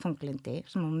farið í megaþunglindi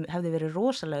sem hefði verið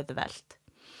rosalega auðvelt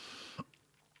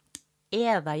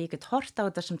eða ég get hort á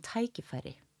þetta sem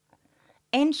tækifæri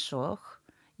eins og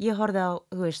ég horfði á,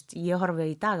 þú veist, ég horfði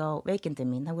í dag á veikindi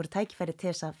mín, það voru tækifæri til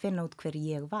þess að finna út hver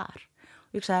ég var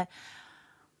og ég hugsaði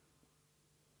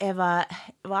ef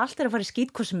allt er að fara í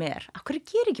skít hvað sem af hverju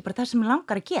ger ekki bara það sem ég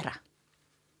langar að gera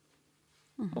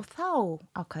og þá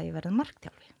ákvað ég verið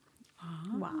markþjálfi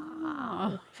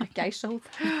það gæsa út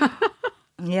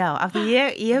Já, af því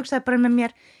ég hugsaði bara með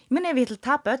mér, ég meina ef ég ætla að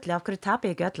tapa öllu, af hverju tapa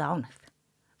ég ekki öllu ánægð?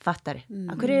 Fattari.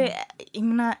 Af hverju, ég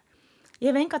meina, ég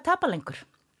hef enga að tapa lengur.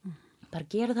 Bara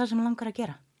gera það sem langar að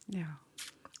gera. Já.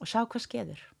 Og sjá hvað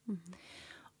skeður.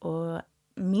 Og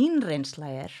mín reynsla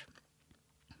er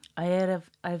að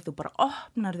ef þú bara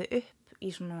opnar þig upp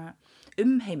í svona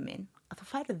umheiminn, að þú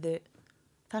færðu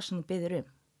það sem þú biður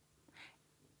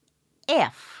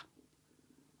Ef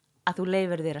að þú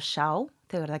leyfir þér að sjá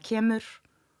þegar það kemur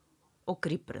og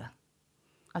grípur það.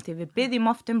 Af því við biðjum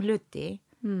oft hluti,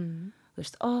 þú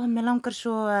veist, mér langar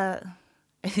svo að,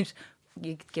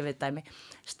 ég get gefið dæmi,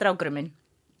 strákurinn minn,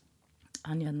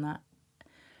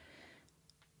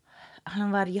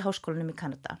 hann var í háskólanum í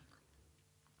Kanada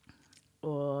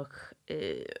og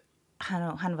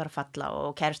hann var að falla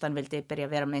og kærastan vildi byrja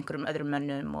að vera með einhverjum öðrum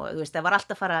mönnum og þú veist, það var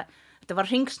alltaf þetta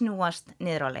var hringsnúast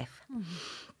niður á leið.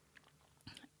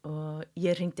 Og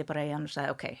ég hringdi bara í hann og sagði,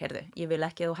 ok, heyrðu, ég vil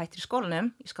ekki að þú hættir í skólanum,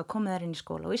 ég skal koma þær inn í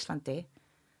skóla á Íslandi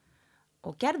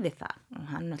og gerði það. Og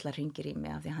hann náttúrulega hringir í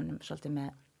mig af því hann svolítið með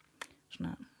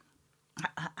svona,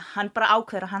 hann bara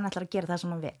ákveður að hann ætlar að gera það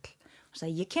sem hann vil. Og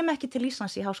sagði, ég kem ekki til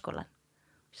Íslands í háskólan.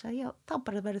 Ég sagði, já, þá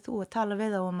bara verður þú að tala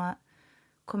við þá að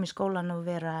koma í skólan og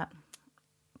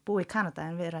búa í Kanada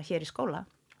en vera hér í skóla.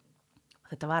 Og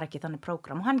þetta var ekki þannig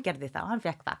prógram og hann gerði það og hann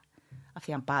fekk það af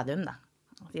því hann baði það.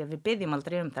 Því að við byggjum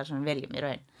aldrei það sem við viljum í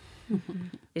raun.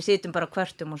 Við sitjum bara á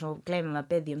kvörtum og svo gleymum að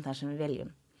byggjum það sem við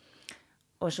viljum.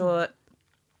 Og svo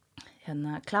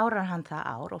klárar hann það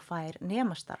ár og fær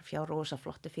nemastarf hjá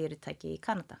rosaflottu fyrirtæki í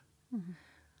Kanada.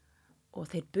 Og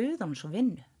þeir buðu hann svo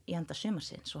vinnu í enda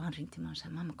sumarsins og hann hringdi mig og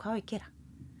sagði, mamma, hvað á ég að gera?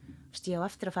 Vist, ég á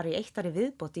eftir að fara í 1 ári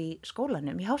viðbót í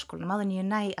skólanum, í háskólanum, áður en ég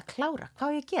næ að klára. Hvað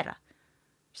á ég að gera?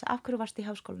 Ég sagði, af hverju varstu í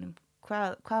háskólanum?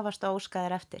 Hvað varstu að óska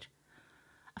þér eftir?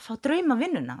 Að fá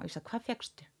draumavinnuna og ég sagði, hvað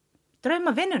fékkstu?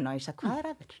 Draumavinnuna og ég sagði, hvað er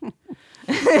að þér?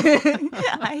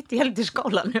 Ætti ég held í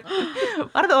skólanum.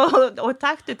 Varðu og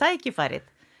taktu tækifærið.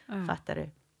 Fattaru.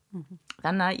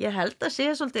 Þannig að ég held að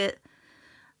sé svolítið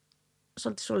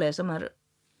svoleiðis að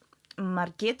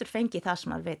maður getur fengið það sem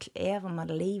maður vill ef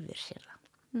maður leyfir sér það.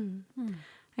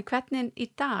 En hvernig í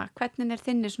dag, hvernig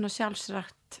þinni svona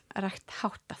sjálfsrækt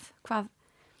háttað? Hvað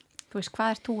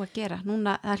ert þú að gera?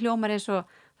 Núna, það hljómar eins og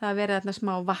það verið þarna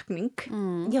smá vakning.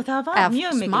 Já, það var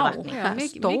mjög mikil vakning. Já,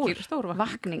 stór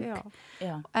vakning.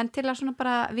 Já. En til að svona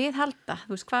bara viðhalda,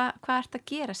 hvað ert að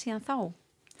gera síðan þá?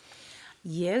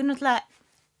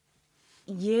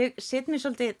 Ég set mér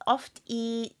svolítið oft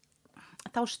í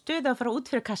þá stöðu að fara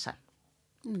út fyrir kassan.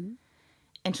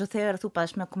 Eins og þegar þú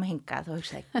baðist með að koma hingað, þá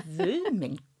hugsaði, Guð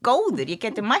minn góður, ég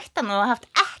geti mætt hann og haft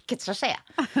ekkert að segja.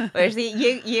 Og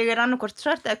ég annarkvort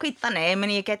svört eða hvít þannig,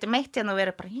 menn ég geti mætt hann og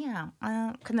verið bara, já,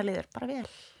 hvernig líður? Bara vel.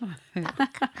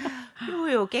 Takk.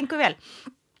 Jú, gengur vel.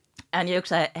 En ég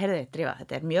hugsaði, heyrðu, Drífa,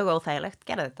 þetta mjög óþægilegt,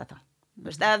 gerðu þetta þá.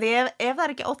 Ef það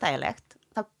ekki óþægilegt,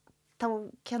 þá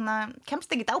kemst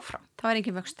ekki áfram. Það var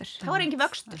engin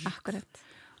vöxtur. Akkurat.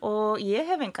 Og ég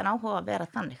hef engan áhuga að vera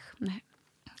þannig. Nei.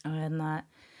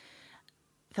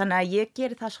 Þannig að ég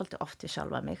geri það svolítið oft við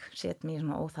sjálfa mig, set mér í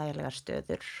svona óþægilegar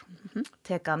stöður,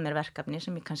 teka að mér verkefni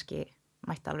sem ég kannski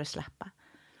mætti alveg sleppa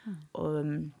og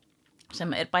sem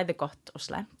bæði gott og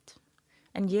slæmt.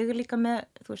 En ég líka með,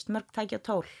 mörg tæki og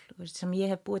tól, sem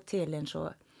ég hef búið til eins og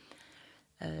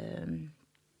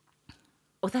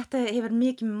þetta hefur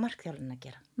mikið með markþjálfun að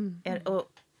gera.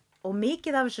 Og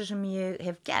mikið af þessu sem ég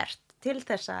hef gert til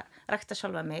þess að rækta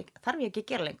sjálfa mig þarf ég ekki að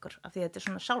gera lengur af því þetta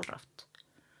svona sjálfrátt.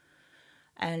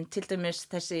 En til dæmis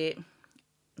þessi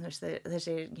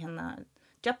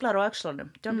djöflar á öxlunum,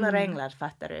 djöflar englar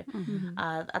fattaru,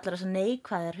 að allar þessar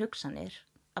neikvæðar hugsanir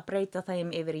að breyta þeim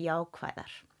yfir í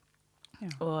jákvæðar. Já.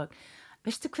 Og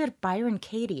veistu hver Byron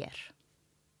Katie er?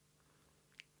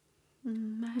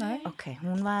 Nei. Ok,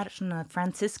 hún var svona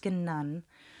Franciscan nun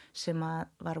sem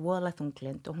var voðalega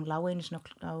þunglind og hún lá einu svona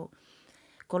á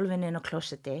gólfinu inn á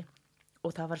klósetti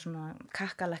og það var svona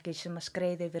kakkalakki sem að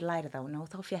skreiði yfir lærið á henni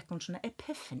og þá fekk hún svona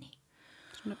epiphany.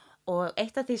 Og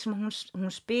eitt af því sem hún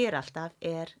spyr alltaf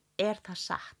er það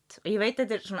satt? Og ég veit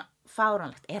þetta svona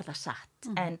fáránlegt, er það satt?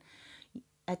 En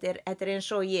þetta eins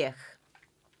og ég,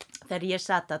 þegar ég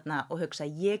satt þarna og hugsa,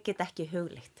 ég get ekki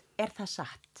hugleitt, er það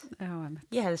satt? Já,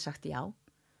 ég hefði sagt já.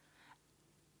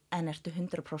 En ertu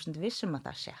 100% vissum að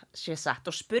það sé satt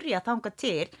og spurja þangað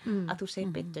til að þú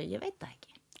segir byttu, ég veit það ekki.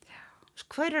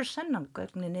 Hver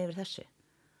sannangögnin yfir þessu?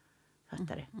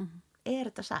 Fattari. Er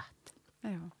þetta satt?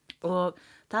 Já. Og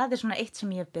það svona eitt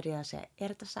sem ég hef byrjað að segja, er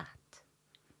þetta satt?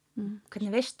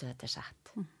 Hvernig veistu þetta er satt?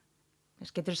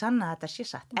 Getur þú sannað að þetta sé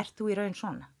satt? Ert þú í raun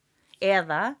svona?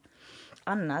 Eða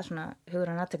annað, svona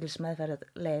hugrann athyglismeðferð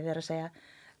leið er að segja,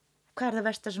 hvað er það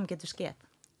versta sem getur skeð?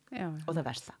 Já. Og það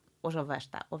versta. Og svo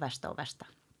versta og versta og versta.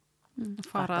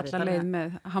 Fara allar leið með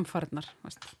hamfarirnar.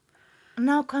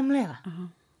 Nákvæmlega.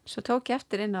 Svo tók ég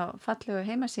eftir inn á fallegu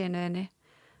heimasíðinni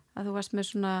að þú varst með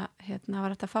svona,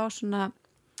 var þetta að fá svona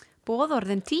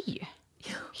boðorðin 10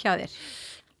 hjá þér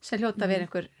sem hljóta að vera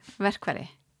einhver verkfæri.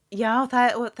 Já,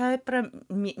 það er bara,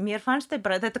 mér fannst það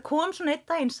bara, þetta kom svona einn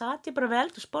daginn, satt ég bara vel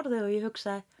og sporðið og ég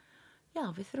hugsaði, já,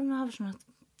 við þurfum að hafa svona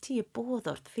 10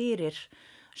 boðorð fyrir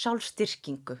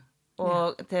sjálfstyrkingu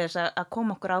og til þess að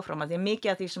koma okkur áfram að því að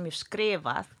mikið af því sem ég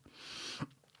skrifað,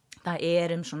 það er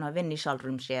svona vinn í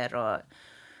sjálfrum sér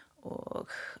og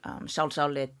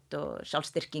sjálfsálit og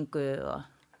sjálfstyrkingu og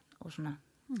svona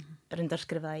reyndar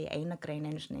skrifaði í eina grein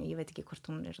einu sinni, ég veit ekki hvort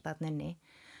hún er þarna inni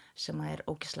sem er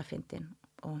ógeðslega fyndin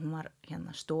og hún var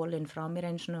stólin frá mér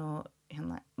einu sinni og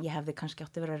ég hefði kannski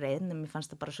átti að vera reiðin en mér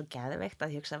fannst það bara svo geðveikt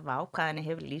að ég hugsa vá hvað henni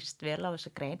hefur lýst vel á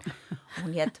þessa grein og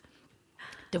hún hét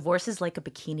Divorce is like a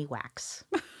bikini wax.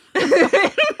 Þú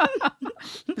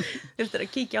veist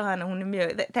að kíkja á hana, hún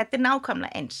mjög, þetta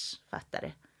nákvæmlega eins,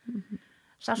 fattari.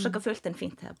 Sásaka fullt en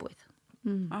fínt þegar búið.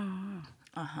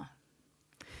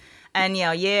 En já,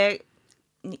 ég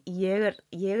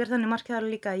er þannig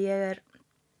markaðar líka að ég er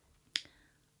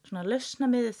svona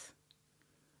lausnamiðuð.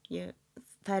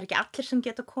 Það er ekki allir sem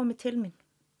geta komið til mín,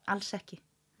 alls ekki.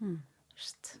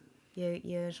 Ég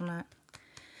er svona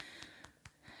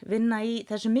vinna í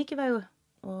þessu mikilvægu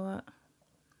og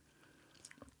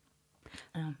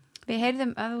já. Við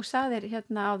heyrðum að þú sagðir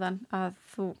hérna áðan að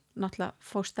þú náttúrulega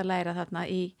fórst að læra þarna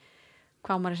í,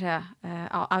 hvað maður að segja,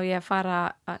 á ég að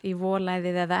fara í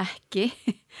volæðið eða ekki.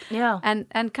 Já.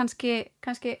 En kannski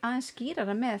aðeins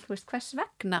skýrara með, þú veist, hvers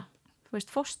vegna, þú veist,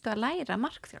 fórstu að læra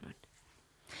markþjálfun?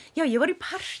 Já, ég var í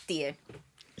partíu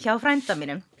hjá frænda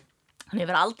mínum. Hann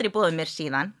hefur aldrei boðið mér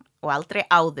síðan og aldrei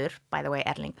áður, by the way,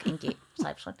 Erling Ingi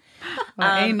Sæfsson. Og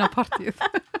eina partíuð.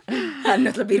 Hann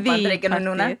náttúrulega býr Bandaríkjunum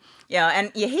núna. Já,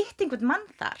 en ég hitti einhvern mann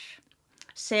þar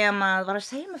sem var að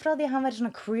segja mig frá því að hann væri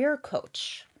svona career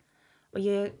coach og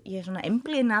ég svona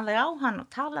einblínaði á hann og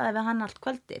talaði við hann allt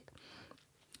kvöldið.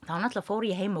 Þá náttúrulega fór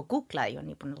ég heim og googlaði, ég var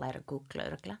nýbúin að læra að googla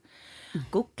örugglega.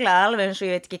 Googlaði alveg eins og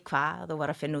ég veit ekki hvað og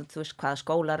var að finna út, þú veist, hvað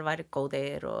skólar væri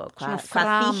góðir og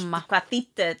hvað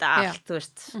þýtti þetta allt, þú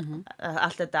veist,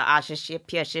 allt þetta ACC,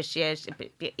 PCC,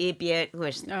 IB, þú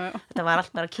veist, þetta var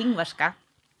allt bara kingverska.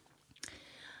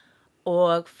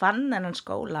 Og fann þennan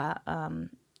skóla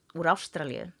úr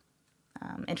Ástralíu,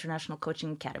 International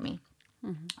Coaching Academy,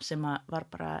 sem var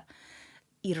bara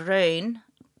í raun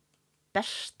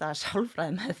besta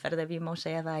sálfræði meðferð ef ég má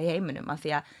segja það í heiminum af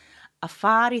því að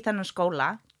fara í þennan skóla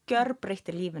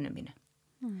gjörbreytti lífinu mínu.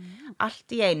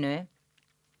 Allt í einu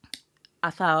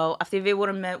að þá, af því við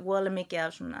vorum með voðalega mikið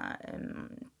af svona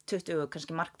 20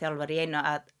 kannski markþjálfar í einu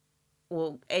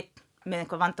og einn með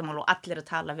einhver vandamál og allir að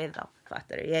tala við þá,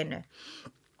 fattar í einu.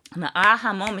 Þannig að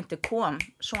aha-momenti kom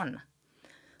svona.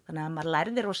 Þannig að maður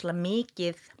lærði rosalega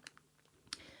mikið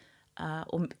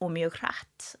og mjög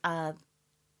hratt að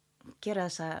gera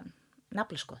þessa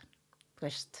naflaskoðun, þú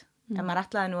veist. Ef maður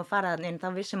ætlaði nú að fara inn, þá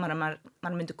vissi maður að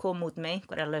maður myndi koma út með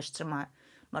einhverja lausn sem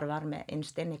maður var með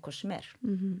innst inni hvað sem er.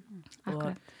 Og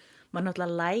maður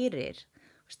náttúrulega lærir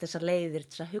þessar leiðir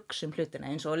til að hugsa hlutina,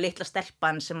 eins og litla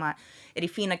stelpan sem er í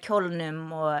fína kjólnum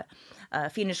og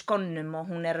fínu skónum og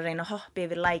hún er að reyna að hoppa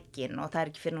yfir lækin og það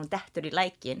er ekki fyrir hún dettur í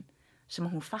lækin sem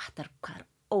hún fattar hvað er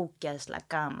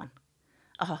ógeðslega gaman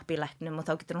að hoppa í læknum og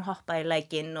þá getur hún hoppað í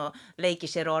lækin og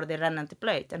leikið sér orðið rennandi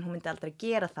blöyt en hún myndi aldrei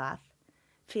gera það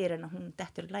fyrir en að hún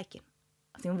dettur í lækin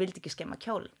af því hún vildi ekki skemma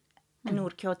kjólinn en nú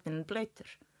er kjólinn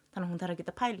blöytur þannig að hún þarf að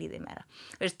geta pæli í því meira.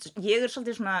 Veist, ég er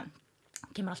svolítið svona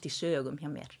kemur allt í sögum hjá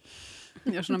mér.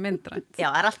 Já, svona myndrænt. Já,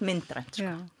 það er allt myndrænt.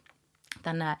 Sko.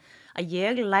 Þannig að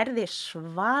ég lærði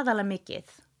svaðalega mikið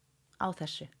á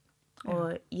þessu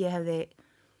og ég hefði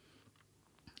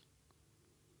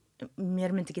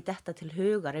mér myndi ekki detta til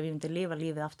hugar ef ég myndi lifa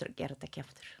lífið aftur og gera þetta ekki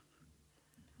aftur.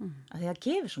 Af því það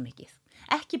gefur svo mikið.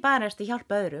 Ekki bara eftir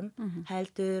hjálpa öðrum,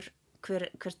 heldur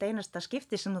hvert einasta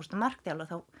skipti sem þú ert að markþjálfa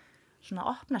þá svona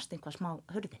opnast einhvað smá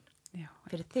hurðin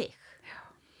fyrir þig. Já.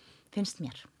 Finnst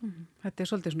mér. Þetta er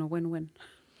svolítið svona win-win.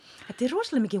 Þetta er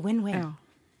rosalega mikið win-win. Já,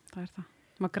 það er það.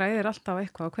 Maður græðir alltaf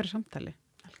eitthvað á hverju samtali.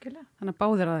 Algjörlega. Þannig að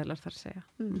báðir aðilar þar að segja.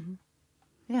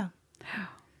 Já.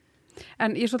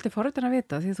 En ég er svolítið forritin að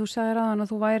vita því þú sagðir aðan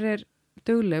að þú værir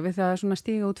dugleg við það að svona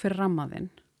stíga út fyrir rammaðinn.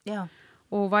 Já.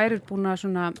 Og værir búin að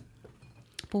svona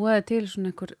búaði til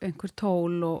svona einhver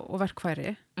tól og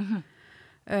verkfæri.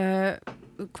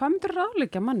 Hvað myndir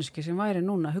ráðleggja manneski sem væri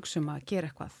núna að hugsa að gera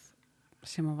eitthvað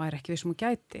sem að væri ekki við sem að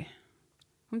gæti?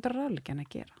 Hvað myndir ráðleggja hann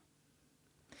að gera?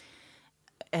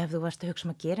 Ef þú varst að hugsa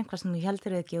að gera eitthvað sem þú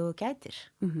heldur ekki og þú gætir.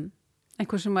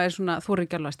 Einhver sem að er svona þorir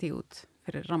ekki alveg að stíga út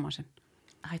fyrir ramman sinn.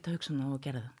 Hættu að hugsa og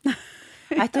gera það.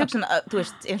 Hættu að hugsa þú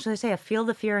veist, eins og þið segja, feel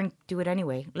the fear and do it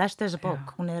anyway. Lestu þessa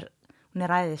bók, hún er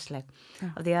æðisleg.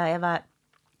 Af því að ef að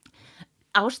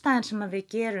ástæðan sem að við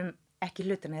gerum ekki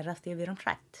hlutina er af því að við erum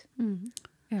hrætt.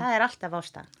 Það er alltaf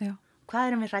ástæðan. Já. Hvað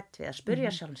erum við hrætt við? Að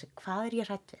spyrja sjálfum sig, hvað er ég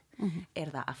hrætt við? Er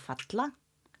það að falla?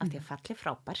 Af því að falli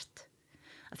frábært?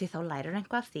 Af því þá lærir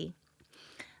einhvað af því?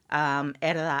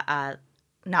 Er það að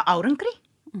ná árangri?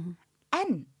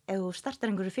 En ef þú startar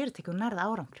einhverju fyrirtæki og nærða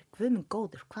árangri, guð minn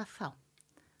góður, hvað þá?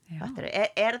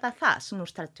 Er það sem þú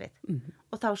strætt við?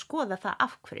 Og þá skoða það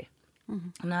af hverju.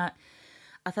 Þannig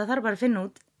að það þarf bara að finna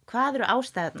út hvað eru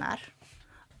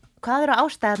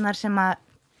ástæðarnar sem að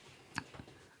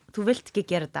þú vilt ekki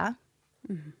gera þetta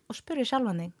og spyrja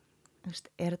sjálfan þig,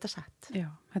 er þetta satt? Já,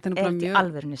 þetta er þetta í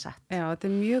alvörunni satt? Já, þetta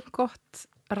er mjög gott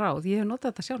ráð. Ég hef notað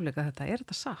þetta sjálfleika þetta. Er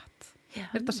þetta satt? Já.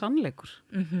 Er þetta sannleikur?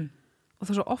 Og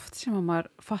það er svo oft sem að maður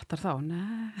fattar þá,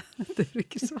 nei, þetta er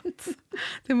ekki satt.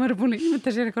 Þegar maður er búin að ímynda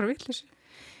sér eitthvað vitleysu.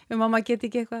 Að maður geti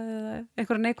ekki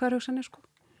eitthvað neikvæðar hugsanir, sko.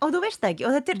 Og þú veist það ekki,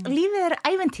 og þetta lífið er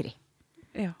æventýri.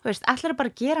 Já. Þú veist, allir bara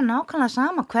að gera nákvæmlega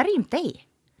sama hverjum degi.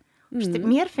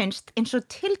 Mér finnst eins og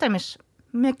til dæmis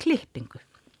með klippingu.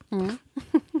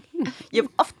 Ég hef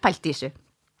oft pælt í þessu.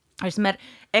 Þú veist, maður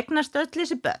eignast öll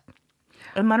þessi börn.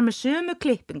 Og maður er með sömu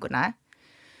klippinguna,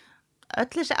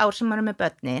 öll þessi ár sem maður er með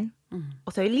börnin,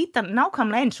 og þau líta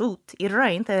nákvæmlega eins út í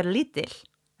raun þegar þau eru lítil.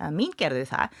 Mín gerði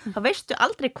það, þá veistu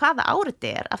aldrei hvaða árið þetta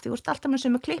er af því þú ert alltaf með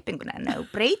sömu klippinguna en þú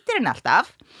breytir henni alltaf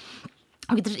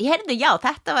og ég heyrði, já,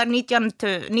 þetta var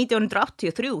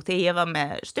 1983 þegar ég var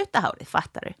með stuttahárið,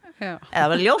 fattaru eða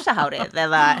var ljósahárið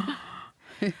eða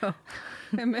já,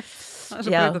 það er svo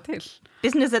breyta til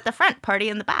business at the front,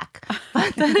 party in the back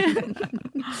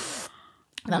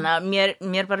þannig að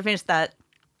mér bara finnst að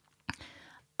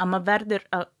maður verður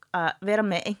að vera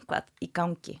með einhvað í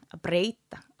gangi, að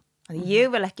breyta. Ég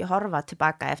vil ekki horfa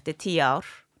tilbaka eftir 10 ár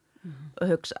og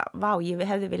hugsa, vá, ég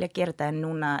hefði viljað gera þetta en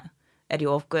núna er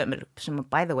ég of gömul sem að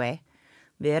by the way,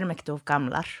 við erum ekkert of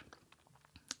gamlar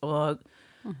og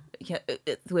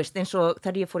þú veist, eins og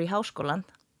þegar ég fór í háskólan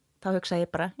þá hugsaði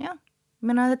ég bara, já,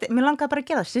 mér langaði bara að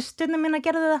gera það, systurnar mína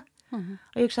gerði það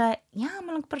og ég hugsaði, já,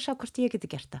 mér langaði bara að sjá hvort ég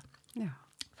geti gert það,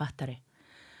 fattari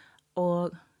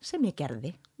og sem ég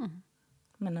gerði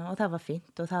og það var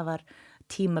fínt og það var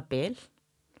tímabil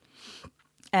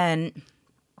en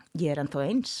ég er ennþá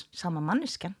eins, sama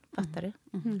manneskjan, fattari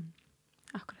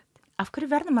Akkurat. Af hverju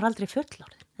verður maður aldrei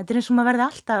fullorðin? Þetta er eins og maður er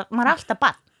alltaf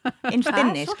barn innst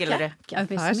inni, skilur En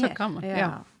það er svo gaman, já.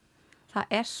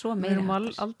 Það er svo Við meira erum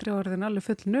aldrei orðin alveg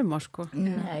fullnuma, sko.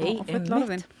 Nei, og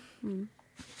fullorðin.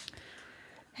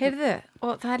 Heyrðu,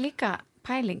 og það er líka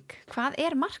pæling, hvað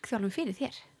er markþjálfun fyrir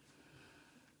þér?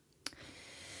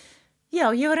 Já,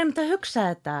 ég var einmitt að hugsa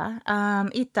þetta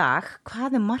í dag,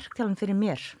 hvað er markþjálfun fyrir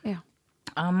mér? Já.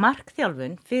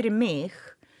 Markþjálfun fyrir mig,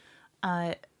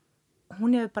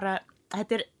 hún hefur bara,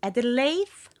 þetta er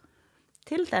leið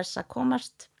til þess að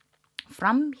komast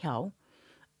fram hjá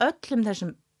öllum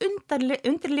þessum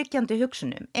undirliggjandi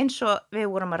hugsunum, eins og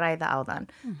við vorum að ræða áðan,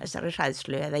 þessari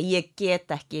hræðslu, eða ég get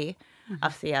ekki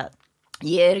af því að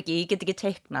ég get ekki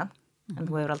teiknað, en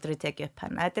þú hefur aldrei tekið upp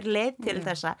henni. Þetta er leið til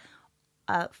þess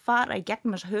að fara í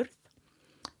gegnum þessa hurð,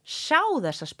 sjá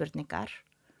þessar spurningar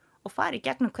og fara í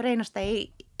gegnum hver einasta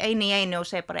einu og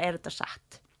segja bara, er þetta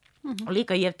satt? Og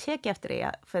líka ég hef tekið eftir því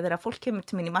að þegar fólk kemur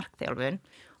til mín í markþjálfun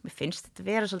og mér finnst þetta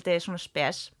vera svolítið svona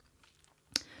spes,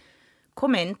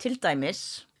 kom inn til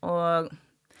dæmis og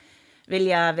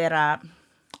vilja vera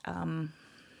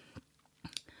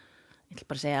ég ætla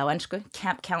bara að segja á ensku,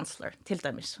 camp counselor til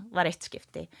dæmis, var eitt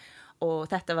skipti og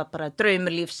þetta var bara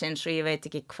draumur lífsins og ég veit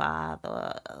ekki hvað og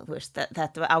þú veist,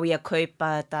 þetta var á ég að kaupa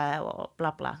þetta og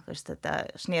bla bla, þú veist, þetta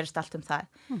snerist allt það.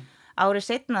 Árið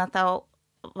seinna þá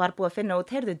var búið að finna út,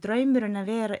 heyrðu, draumurinn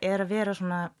er að vera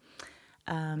svona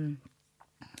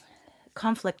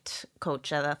conflict coach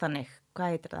eða þannig,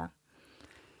 hvað heitir það?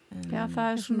 Já, það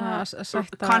er svona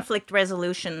conflict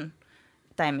resolution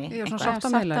dæmi. Já, svona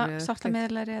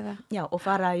sáttamiðlari eða. Já, og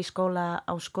fara í skóla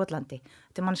á Skotlandi.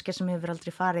 Þetta er mannskja sem hefur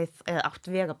aldrei farið eða átt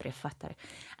vegabréf, fattari.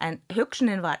 En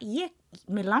hugsunin var,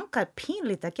 mér langaði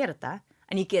pínlítið að gera þetta,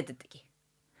 en ég get þetta ekki.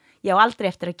 Ég á aldrei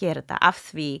eftir að gera þetta af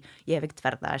því ég hef ekkert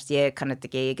ferðast, ég kann þetta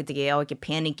ekki, ég get ekki, á ekki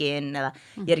peningin eða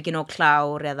ég er ekki nóg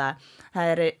klár eða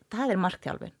það er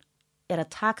markþjálfun. Er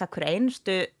að taka hver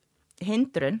einustu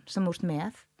hindrun sem úrst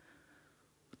með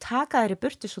taka þér í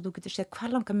burtu svo þú getur séð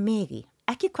hvað langar mig í.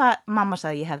 Ekki hvað mamma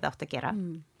sagði ég hefði átt að gera.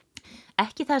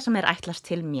 Ekki það sem er ætlast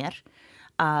til mér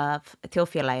af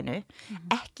þjóðfélaginu.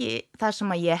 Ekki það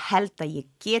sem að ég held að ég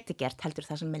geti gert, heldur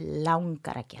það sem ég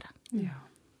langar að gera. Já.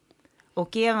 Og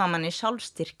gefa manni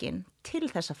sjálfstyrkin til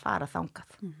þess að fara þangað.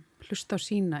 Hlusta á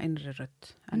sína innri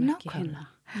rödd, en ekki hinna.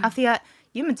 Af því að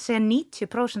ég myndi segja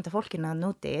 90% af fólkinu að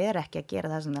núti er ekki að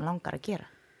gera það sem það langar að gera.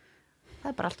 Það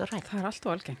er bara alltaf rætt. Það er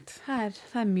alltaf algengt.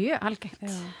 Það er mjög algengt.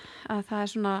 Já. Að það er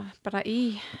svona bara í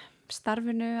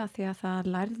starfinu að því að það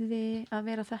lærði að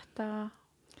vera þetta,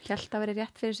 hélt að vera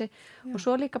rétt fyrir sig. Já. Og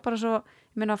svo líka bara svo,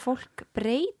 ég meina að fólk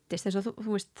breytist þess að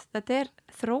þú veist, þetta er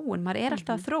þróun, maður er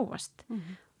alltaf að þróast.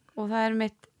 Og það er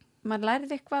maður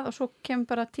lærði eitthvað og svo kemur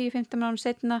bara 10-15 mínútur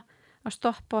seinna að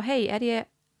stoppa og hei, er ég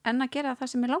enn að gera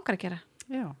það sem ég langar að gera?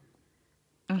 Já.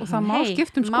 Og það má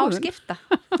skipta um skoðun. Má skipta.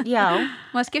 Já.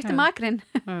 Maður skipta makrin.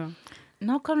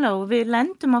 Nákvæmlega og við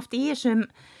lendum oft í þessum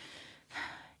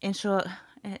eins og,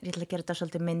 ég ætla að gera þetta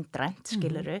svolítið myndrænt,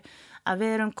 skiluru, að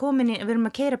við erum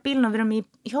að keyra bílinn og við erum í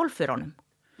hjólförunum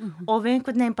og við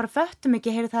einhvern veginn bara föttum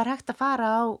ekki, heyri það er hægt að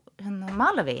fara á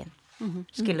malavegin,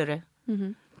 skiluru.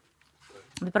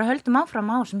 Við bara höldum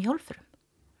áfram á þessum hjólförum.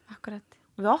 Akkurat.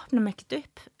 Við opnum ekkert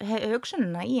upp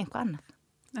hugsunina í einhvað annað.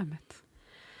 Emmett.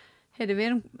 Heyri, við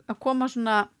erum að koma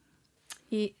svona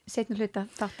í seinni hluta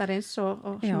þáttarins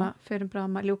og svona förum bara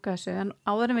að ljúka þessu. En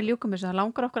áður en við ljúkum þessu, það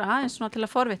langar okkur aðeins svona til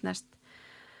að forvitnast.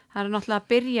 Það er náttúrulega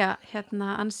að byrja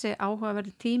ansi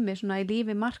áhugaverður tími svona í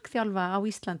lífi markþjálfa á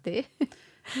Íslandi.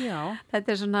 Já.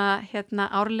 Þetta er svona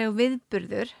árlegu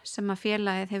viðburður sem að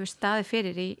félagið hefur staðið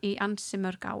fyrir í ansi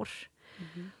mörg ár.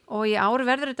 Og í ár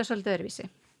verður þetta svolítið öðruvísi.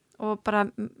 Og bara,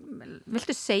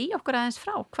 viltu segja okkur aðeins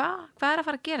frá? Hvað er að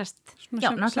fara að gerast?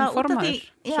 Svona sem formaður,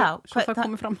 svo það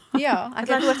komið fram. Já,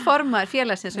 að þú ert formaður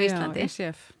félagsins á Íslandi. Já,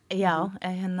 ICF. Já,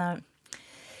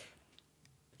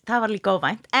 það var líka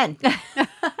óvænt, en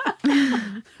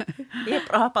ég er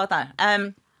bara að hoppa á það.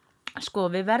 Sko,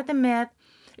 við verðum með,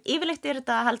 yfirleitt er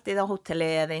þetta haldið á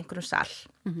hóteli eða einhverjum sal.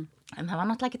 En það var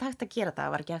náttúrulega ekki hægt að gera það,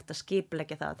 það var ekki hægt að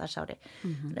skipuleggja það þess ári.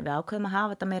 Við ákveðum að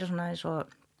hafa þetta meira svona eins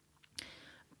og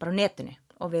bara á netinu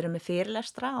og við erum með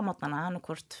fyrirlestra á mótnana,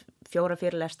 annarkvort 4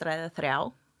 fyrirlestra eða 3,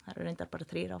 það eru reyndar bara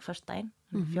 3 á föstudaginn,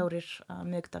 4 á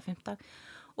miðvikudag, 5.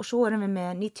 Og svo erum við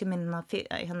með 90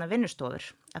 mínútna vinnustofur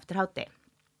eftir hádegi.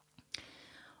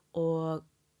 Og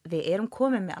við erum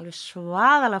komið með alveg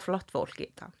svaðalega flott fólk í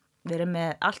þetta. Við erum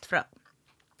með allt frá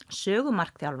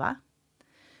sögumarkþjálfa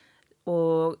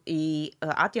og í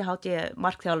ADHD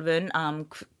markþjálfun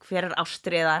hver er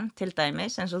ástriðan til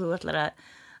dæmis eins og þú ætlar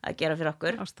að gera fyrir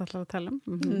okkur. Ástæðlega að tala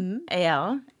Já,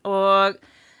 og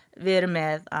við erum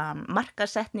með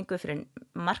markasetningu fyrir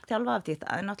markþjálfa af því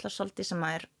það er náttúrulega svolítið sem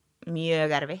er mjög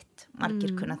erfitt,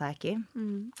 margir kunna það ekki.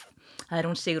 Það er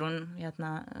hún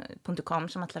Sigrún.com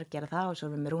sem ætlar að gera það og svo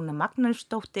erum við með Rúna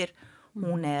Magnúsdóttir,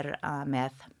 hún er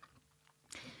með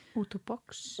Út úr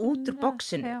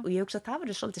boxin og ég hugsa að það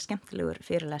verður svolítið skemmtilegur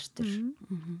fyrirlestur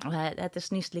og þetta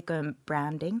snýst líka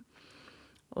branding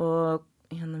og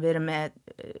við erum með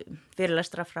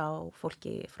fyrirlestra frá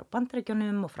fólki frá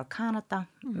Bandaríkjunum og frá Kanada,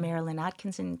 Marilyn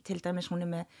Atkinson til dæmis, hún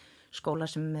er með skóla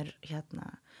sem er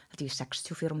þetta í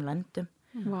 64 löndum.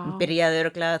 Hún byrjaði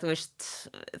örugglega, þú veist,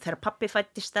 þegar pappi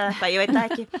fæddist eða eitthvað, ég veit það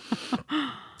ekki.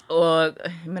 Og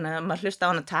ég meina, maður hlusta á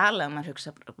hann að tala og maður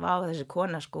hugsa, vá, þessi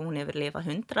kona, sko, hún hefur lifað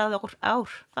 100 ár,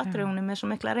 fattur hún er með svo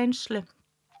mikla reynslu.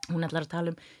 Hún ætlar að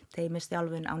tala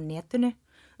teymisþjálfun á netinu,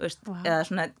 þú veist, eða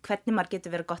svona hvernig maður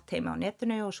getur verið gott teymi á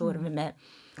netinu og svo erum við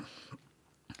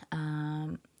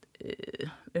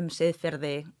með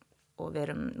siðferði og við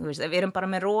erum bara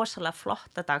með rosalega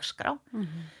flotta dagskrá.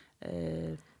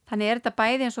 Þannig er þetta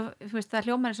bæði eins og, þú veist, það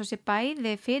hljómar eins og sé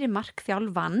bæði fyrir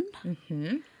markþjálfan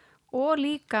og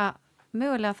líka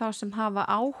mögulega þá sem hafa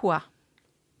áhuga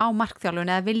á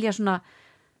markþjálfun eða vilja svona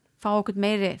fá okkur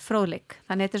meiri fróðleik.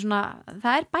 Þannig þetta er svona,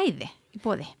 það er bæði í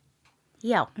boði.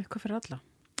 Já. Eitthvað fyrir alla.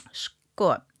 Sko,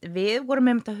 við vorum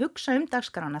að hugsa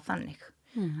dagskrána þannig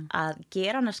að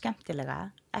gera hana skemmtilega,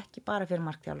 ekki bara fyrir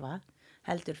markþjálfa,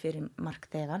 heldur fyrir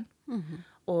markþegan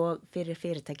og fyrir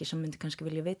fyrirtæki sem myndi kannski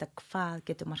vilja vita hvað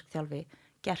getur markþjálfi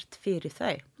gert fyrir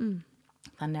þau.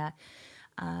 Þannig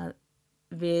að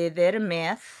við erum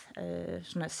með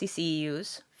svona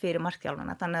CCUs fyrir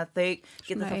markþjálfana, þannig að þau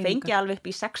geta það fengið alveg upp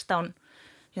í 16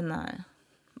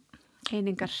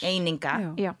 einingar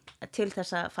til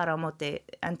þess að fara á móti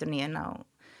endurnýjun á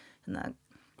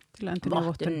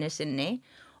vottunni sinni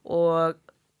og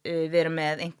við erum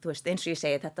með, þú veist, eins og ég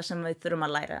segi þetta sem við þurfum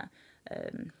að læra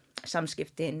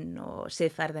samskiptin og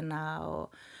siðferðina og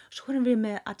svo erum við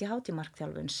með ADHD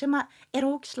markþjálfun sem er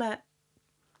ógeðslega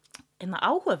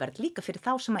áhugaverð líka fyrir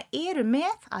þá sem eru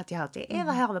með ADHD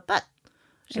eða hafa börn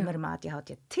sem eru með ADHD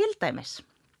til dæmis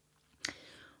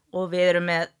og við erum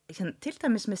með til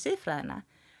dæmis með siðfræðina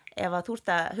ef að þú ert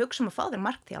að hugsa að fá þér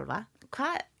markþjálfa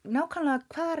nákvæmlega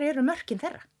hvað eru mörkin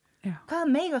þeirra hvað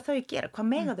mega þau gera, hvað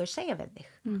mega þau segja við þig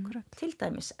til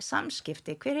dæmis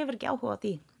samskipti, hver hefur ekki áhuga á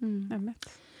því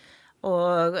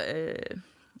og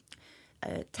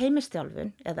teymisþjálfun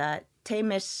eða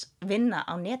teymisvinna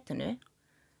á netinu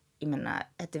ég meina,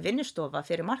 þetta er vinnustofa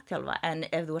fyrir markþjálfa en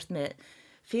ef þú ert með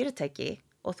fyrirtæki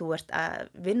og þú ert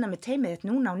að vinna með teymið þitt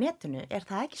núna á netinu, er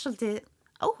það ekki svolítið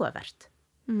áhugavert?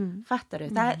 Fattaru?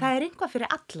 Það er einhvað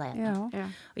fyrir alla og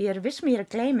ég er viss með ég er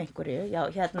að gleyma einhverju,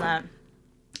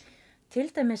 til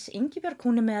dæmis Ingibjörg,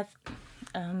 hún er með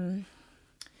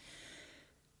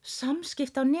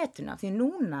samskipti á netuna, því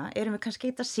núna erum við kannski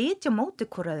eitthvað að sitja á móti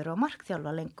hvort öðru og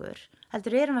markþjálfa lengur,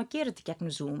 heldur erum við að gera þetta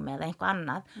gegnum Zoom eða einhvað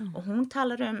annað og hún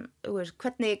talar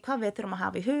hvað við þurfum að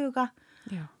hafa í huga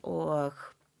og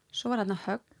svo var þarna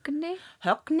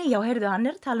Högni, já, heyrðu, hann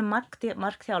er að tala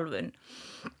markþjálfun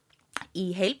í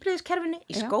heilbrigðiskerfinu,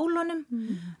 í skólunum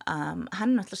hann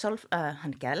er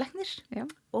hann er geðlæknir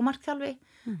og markþjálfi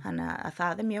þannig að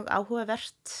það er mjög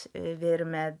áhugavert við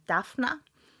erum með Dafna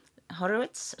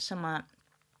Horowitz sem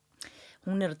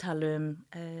hún er að tala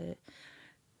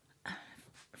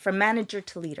from manager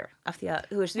to leader af því að,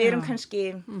 þú veist, við erum kannski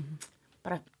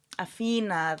bara að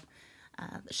fína að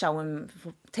sjá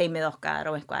teymið okkar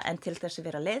og eitthvað, en til þess að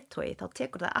vera leiðtogi þá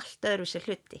tekur það allt öðru sér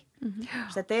hluti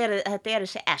þetta er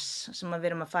þessi S sem við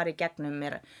erum að fara í gegnum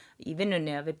í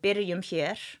vinnunni að við byrjum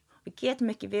hér við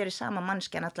getum ekki verið sama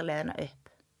mannskjan alla leiðina upp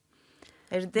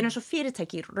þetta er eins og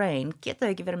fyrirtæki í raun geta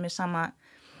þau ekki verið með sama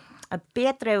að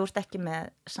betra ef þú ert ekki með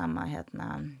sama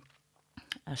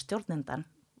stjórnendan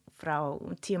frá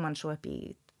 10 manns og upp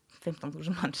í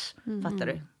 15.000 manns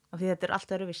fattaru, og því þetta er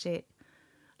allt öðruvísi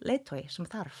leiðtogi sem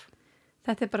þarf.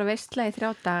 Þetta er bara veistla í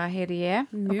 3 daga, heyri ég.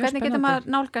 Mjög og hvernig getur maður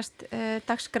nálgast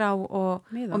dagskrá og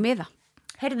miða?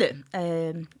 Heyrðu,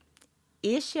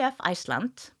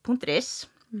 ecficeland.is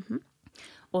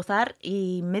og þar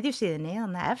í miðjusíðinni,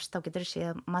 þannig að efst þá getur þú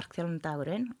séð markþjálfun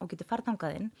dagurinn og getur farið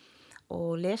þangað inn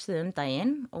og lesið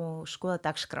daginn og skoða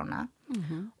dagskrána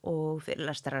og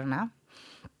fyrirlestarana.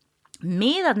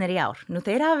 Miðarnir í ár, nú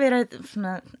þeir hafa verið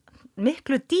svona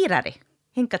miklu dýrari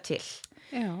hingað til.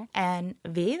 Já. En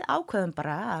við ákveðum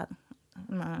bara að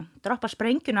droppa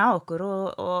sprengjuna á okkur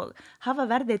og hafa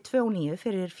verðið 2.9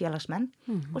 fyrir félagsmenn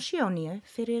og 7.9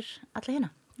 fyrir alla hina.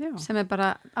 Já. sem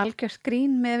bara algjör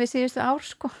skrín með við síðustu ár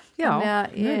sko. Já, Þannig að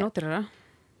mjög nótir það.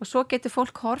 og svo getur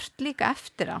fólk hort líka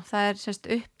eftir á. Það er semst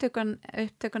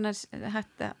upptökunar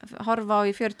hægt að horfa á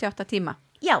í 48 tíma.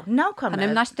 Já, nákvæmlega.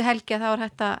 Þannig næstu helgi að þá er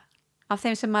hægt að af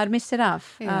þeim sem maður missir af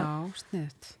Já,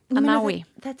 sniðt. að ná í.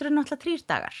 Þetta eru náttúrulega 3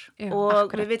 dagar Já, og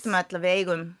akkurat. við vitum öll að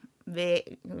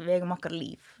við eigum okkar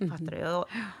líf, fattarðu, og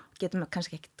getum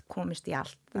kannski ekkert komist í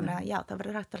allt. Þannig að já, það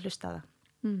verður hægt að hlusta á það.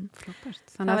 Frábært.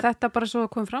 Þannig að þetta bara svo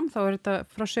kom fram, þá er þetta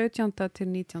frá 17. til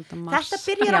 19. mars. Þetta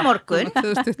byrjar á morgun.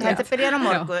 2021. Þetta byrjar á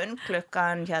morgun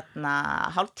klukkan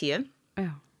 9:30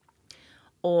 Já.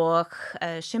 og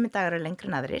sumir dagar er lengri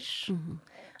en aðrir.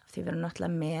 Því við erum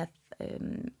náttúrulega með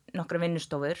nokkra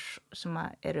vinnustofur sem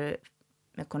eru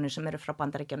með konur sem eru frá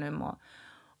Bandaríkjunum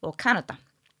og Kanada.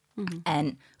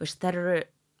 En þú veist, það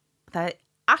er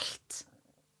allt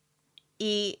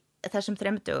í þessum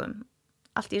 3 dögum,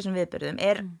 allt í þessum viðburðum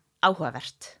er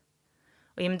áhugavert.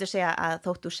 Og ég myndi segja að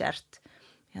þótt þú sért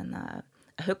að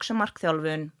hugsa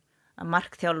markþjálfun, að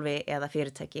markþjálfi eða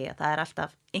fyrirtæki, að það er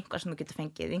alltaf einhvað sem þú getur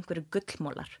fengið, einhverju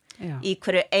gullmólar í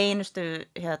hverju einustu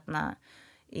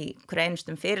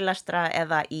fyrirlestra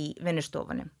eða í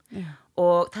vinnustofunum.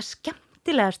 Og það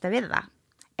skemmtilegasta við það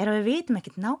er að við vitum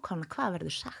ekkert nákvæmlega hvað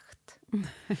verður sagt.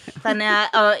 Þannig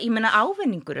að ég meina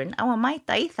ávinningurinn á að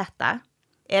mæta í þetta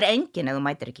er engin ef þú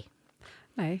mætir ekki.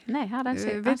 Nei, það er við ansi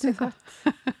vitum gott.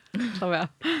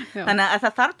 Þannig að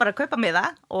það þarf bara að kaupa miða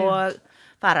og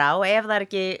fara og ef það er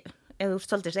ekki, ef þú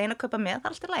svolítið einu að kaupa miða, það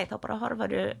er alltaf leið, þá bara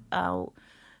horfaru á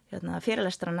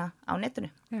fyrirlestrana á netinu.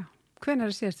 Já.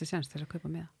 Hvenær er síðasti séns til að kaupa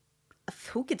miða?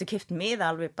 Þú getur keypt miða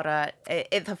alveg bara,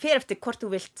 það fer eftir hvort þú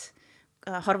vilt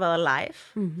horfa það live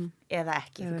eða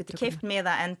ekki. Þú getur keypt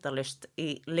miða endalust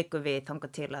liggur við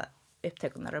þangað til að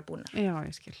upptökunar eru búnar. Já,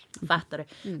 ég skil. Fattaru.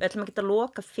 Við ætlum að geta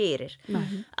loka fyrir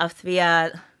af því að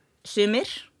sumir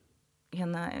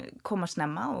koma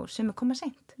snemma og sumir koma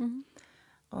seint.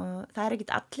 Og það er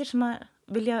ekkert allir sem að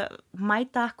vilja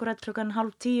mæta akkurat klukkan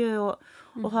 9:30 og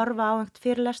horfa á einhvern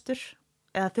fyrirlestur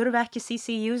eða þurfi ekki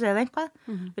CCUs eða einhvað.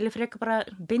 Vilja freka bara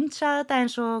bingea þetta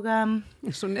eins og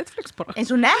Netflix bara.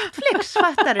 Eins og Netflix,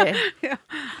 fattaru. Já,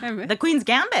 einmitt. The Queen's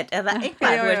Gambit eða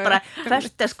einhvað, þú veist bara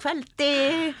föstudagskveldi,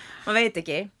 maður veit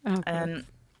ekki.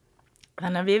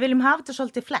 Þannig að við viljum hafa þetta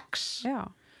svolítið flex. Já,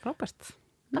 frábært.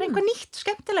 Bara einhvað nýtt,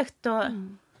 skemmtilegt og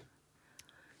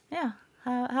já,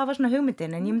 það var svona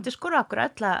hugmyndin en ég myndi skora okkur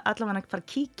allavega að fara að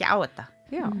kíkja á þetta.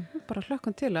 Já, bara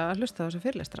hlökkum til að hlusta á þessu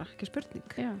fyrirlestra, ekki spurning.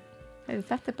 Já.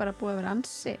 Þetta er bara búið að vera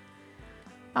ansi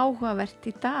áhugavert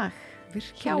í dag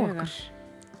hjá okkur.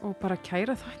 Og bara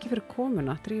kæra þakki fyrir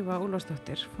komuna, Drífa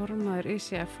Úlfarsdóttir, formaður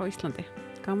ICF á Íslandi.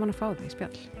 Gaman að fá þig í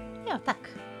spjall. Já, takk.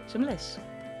 Sömuleiðis.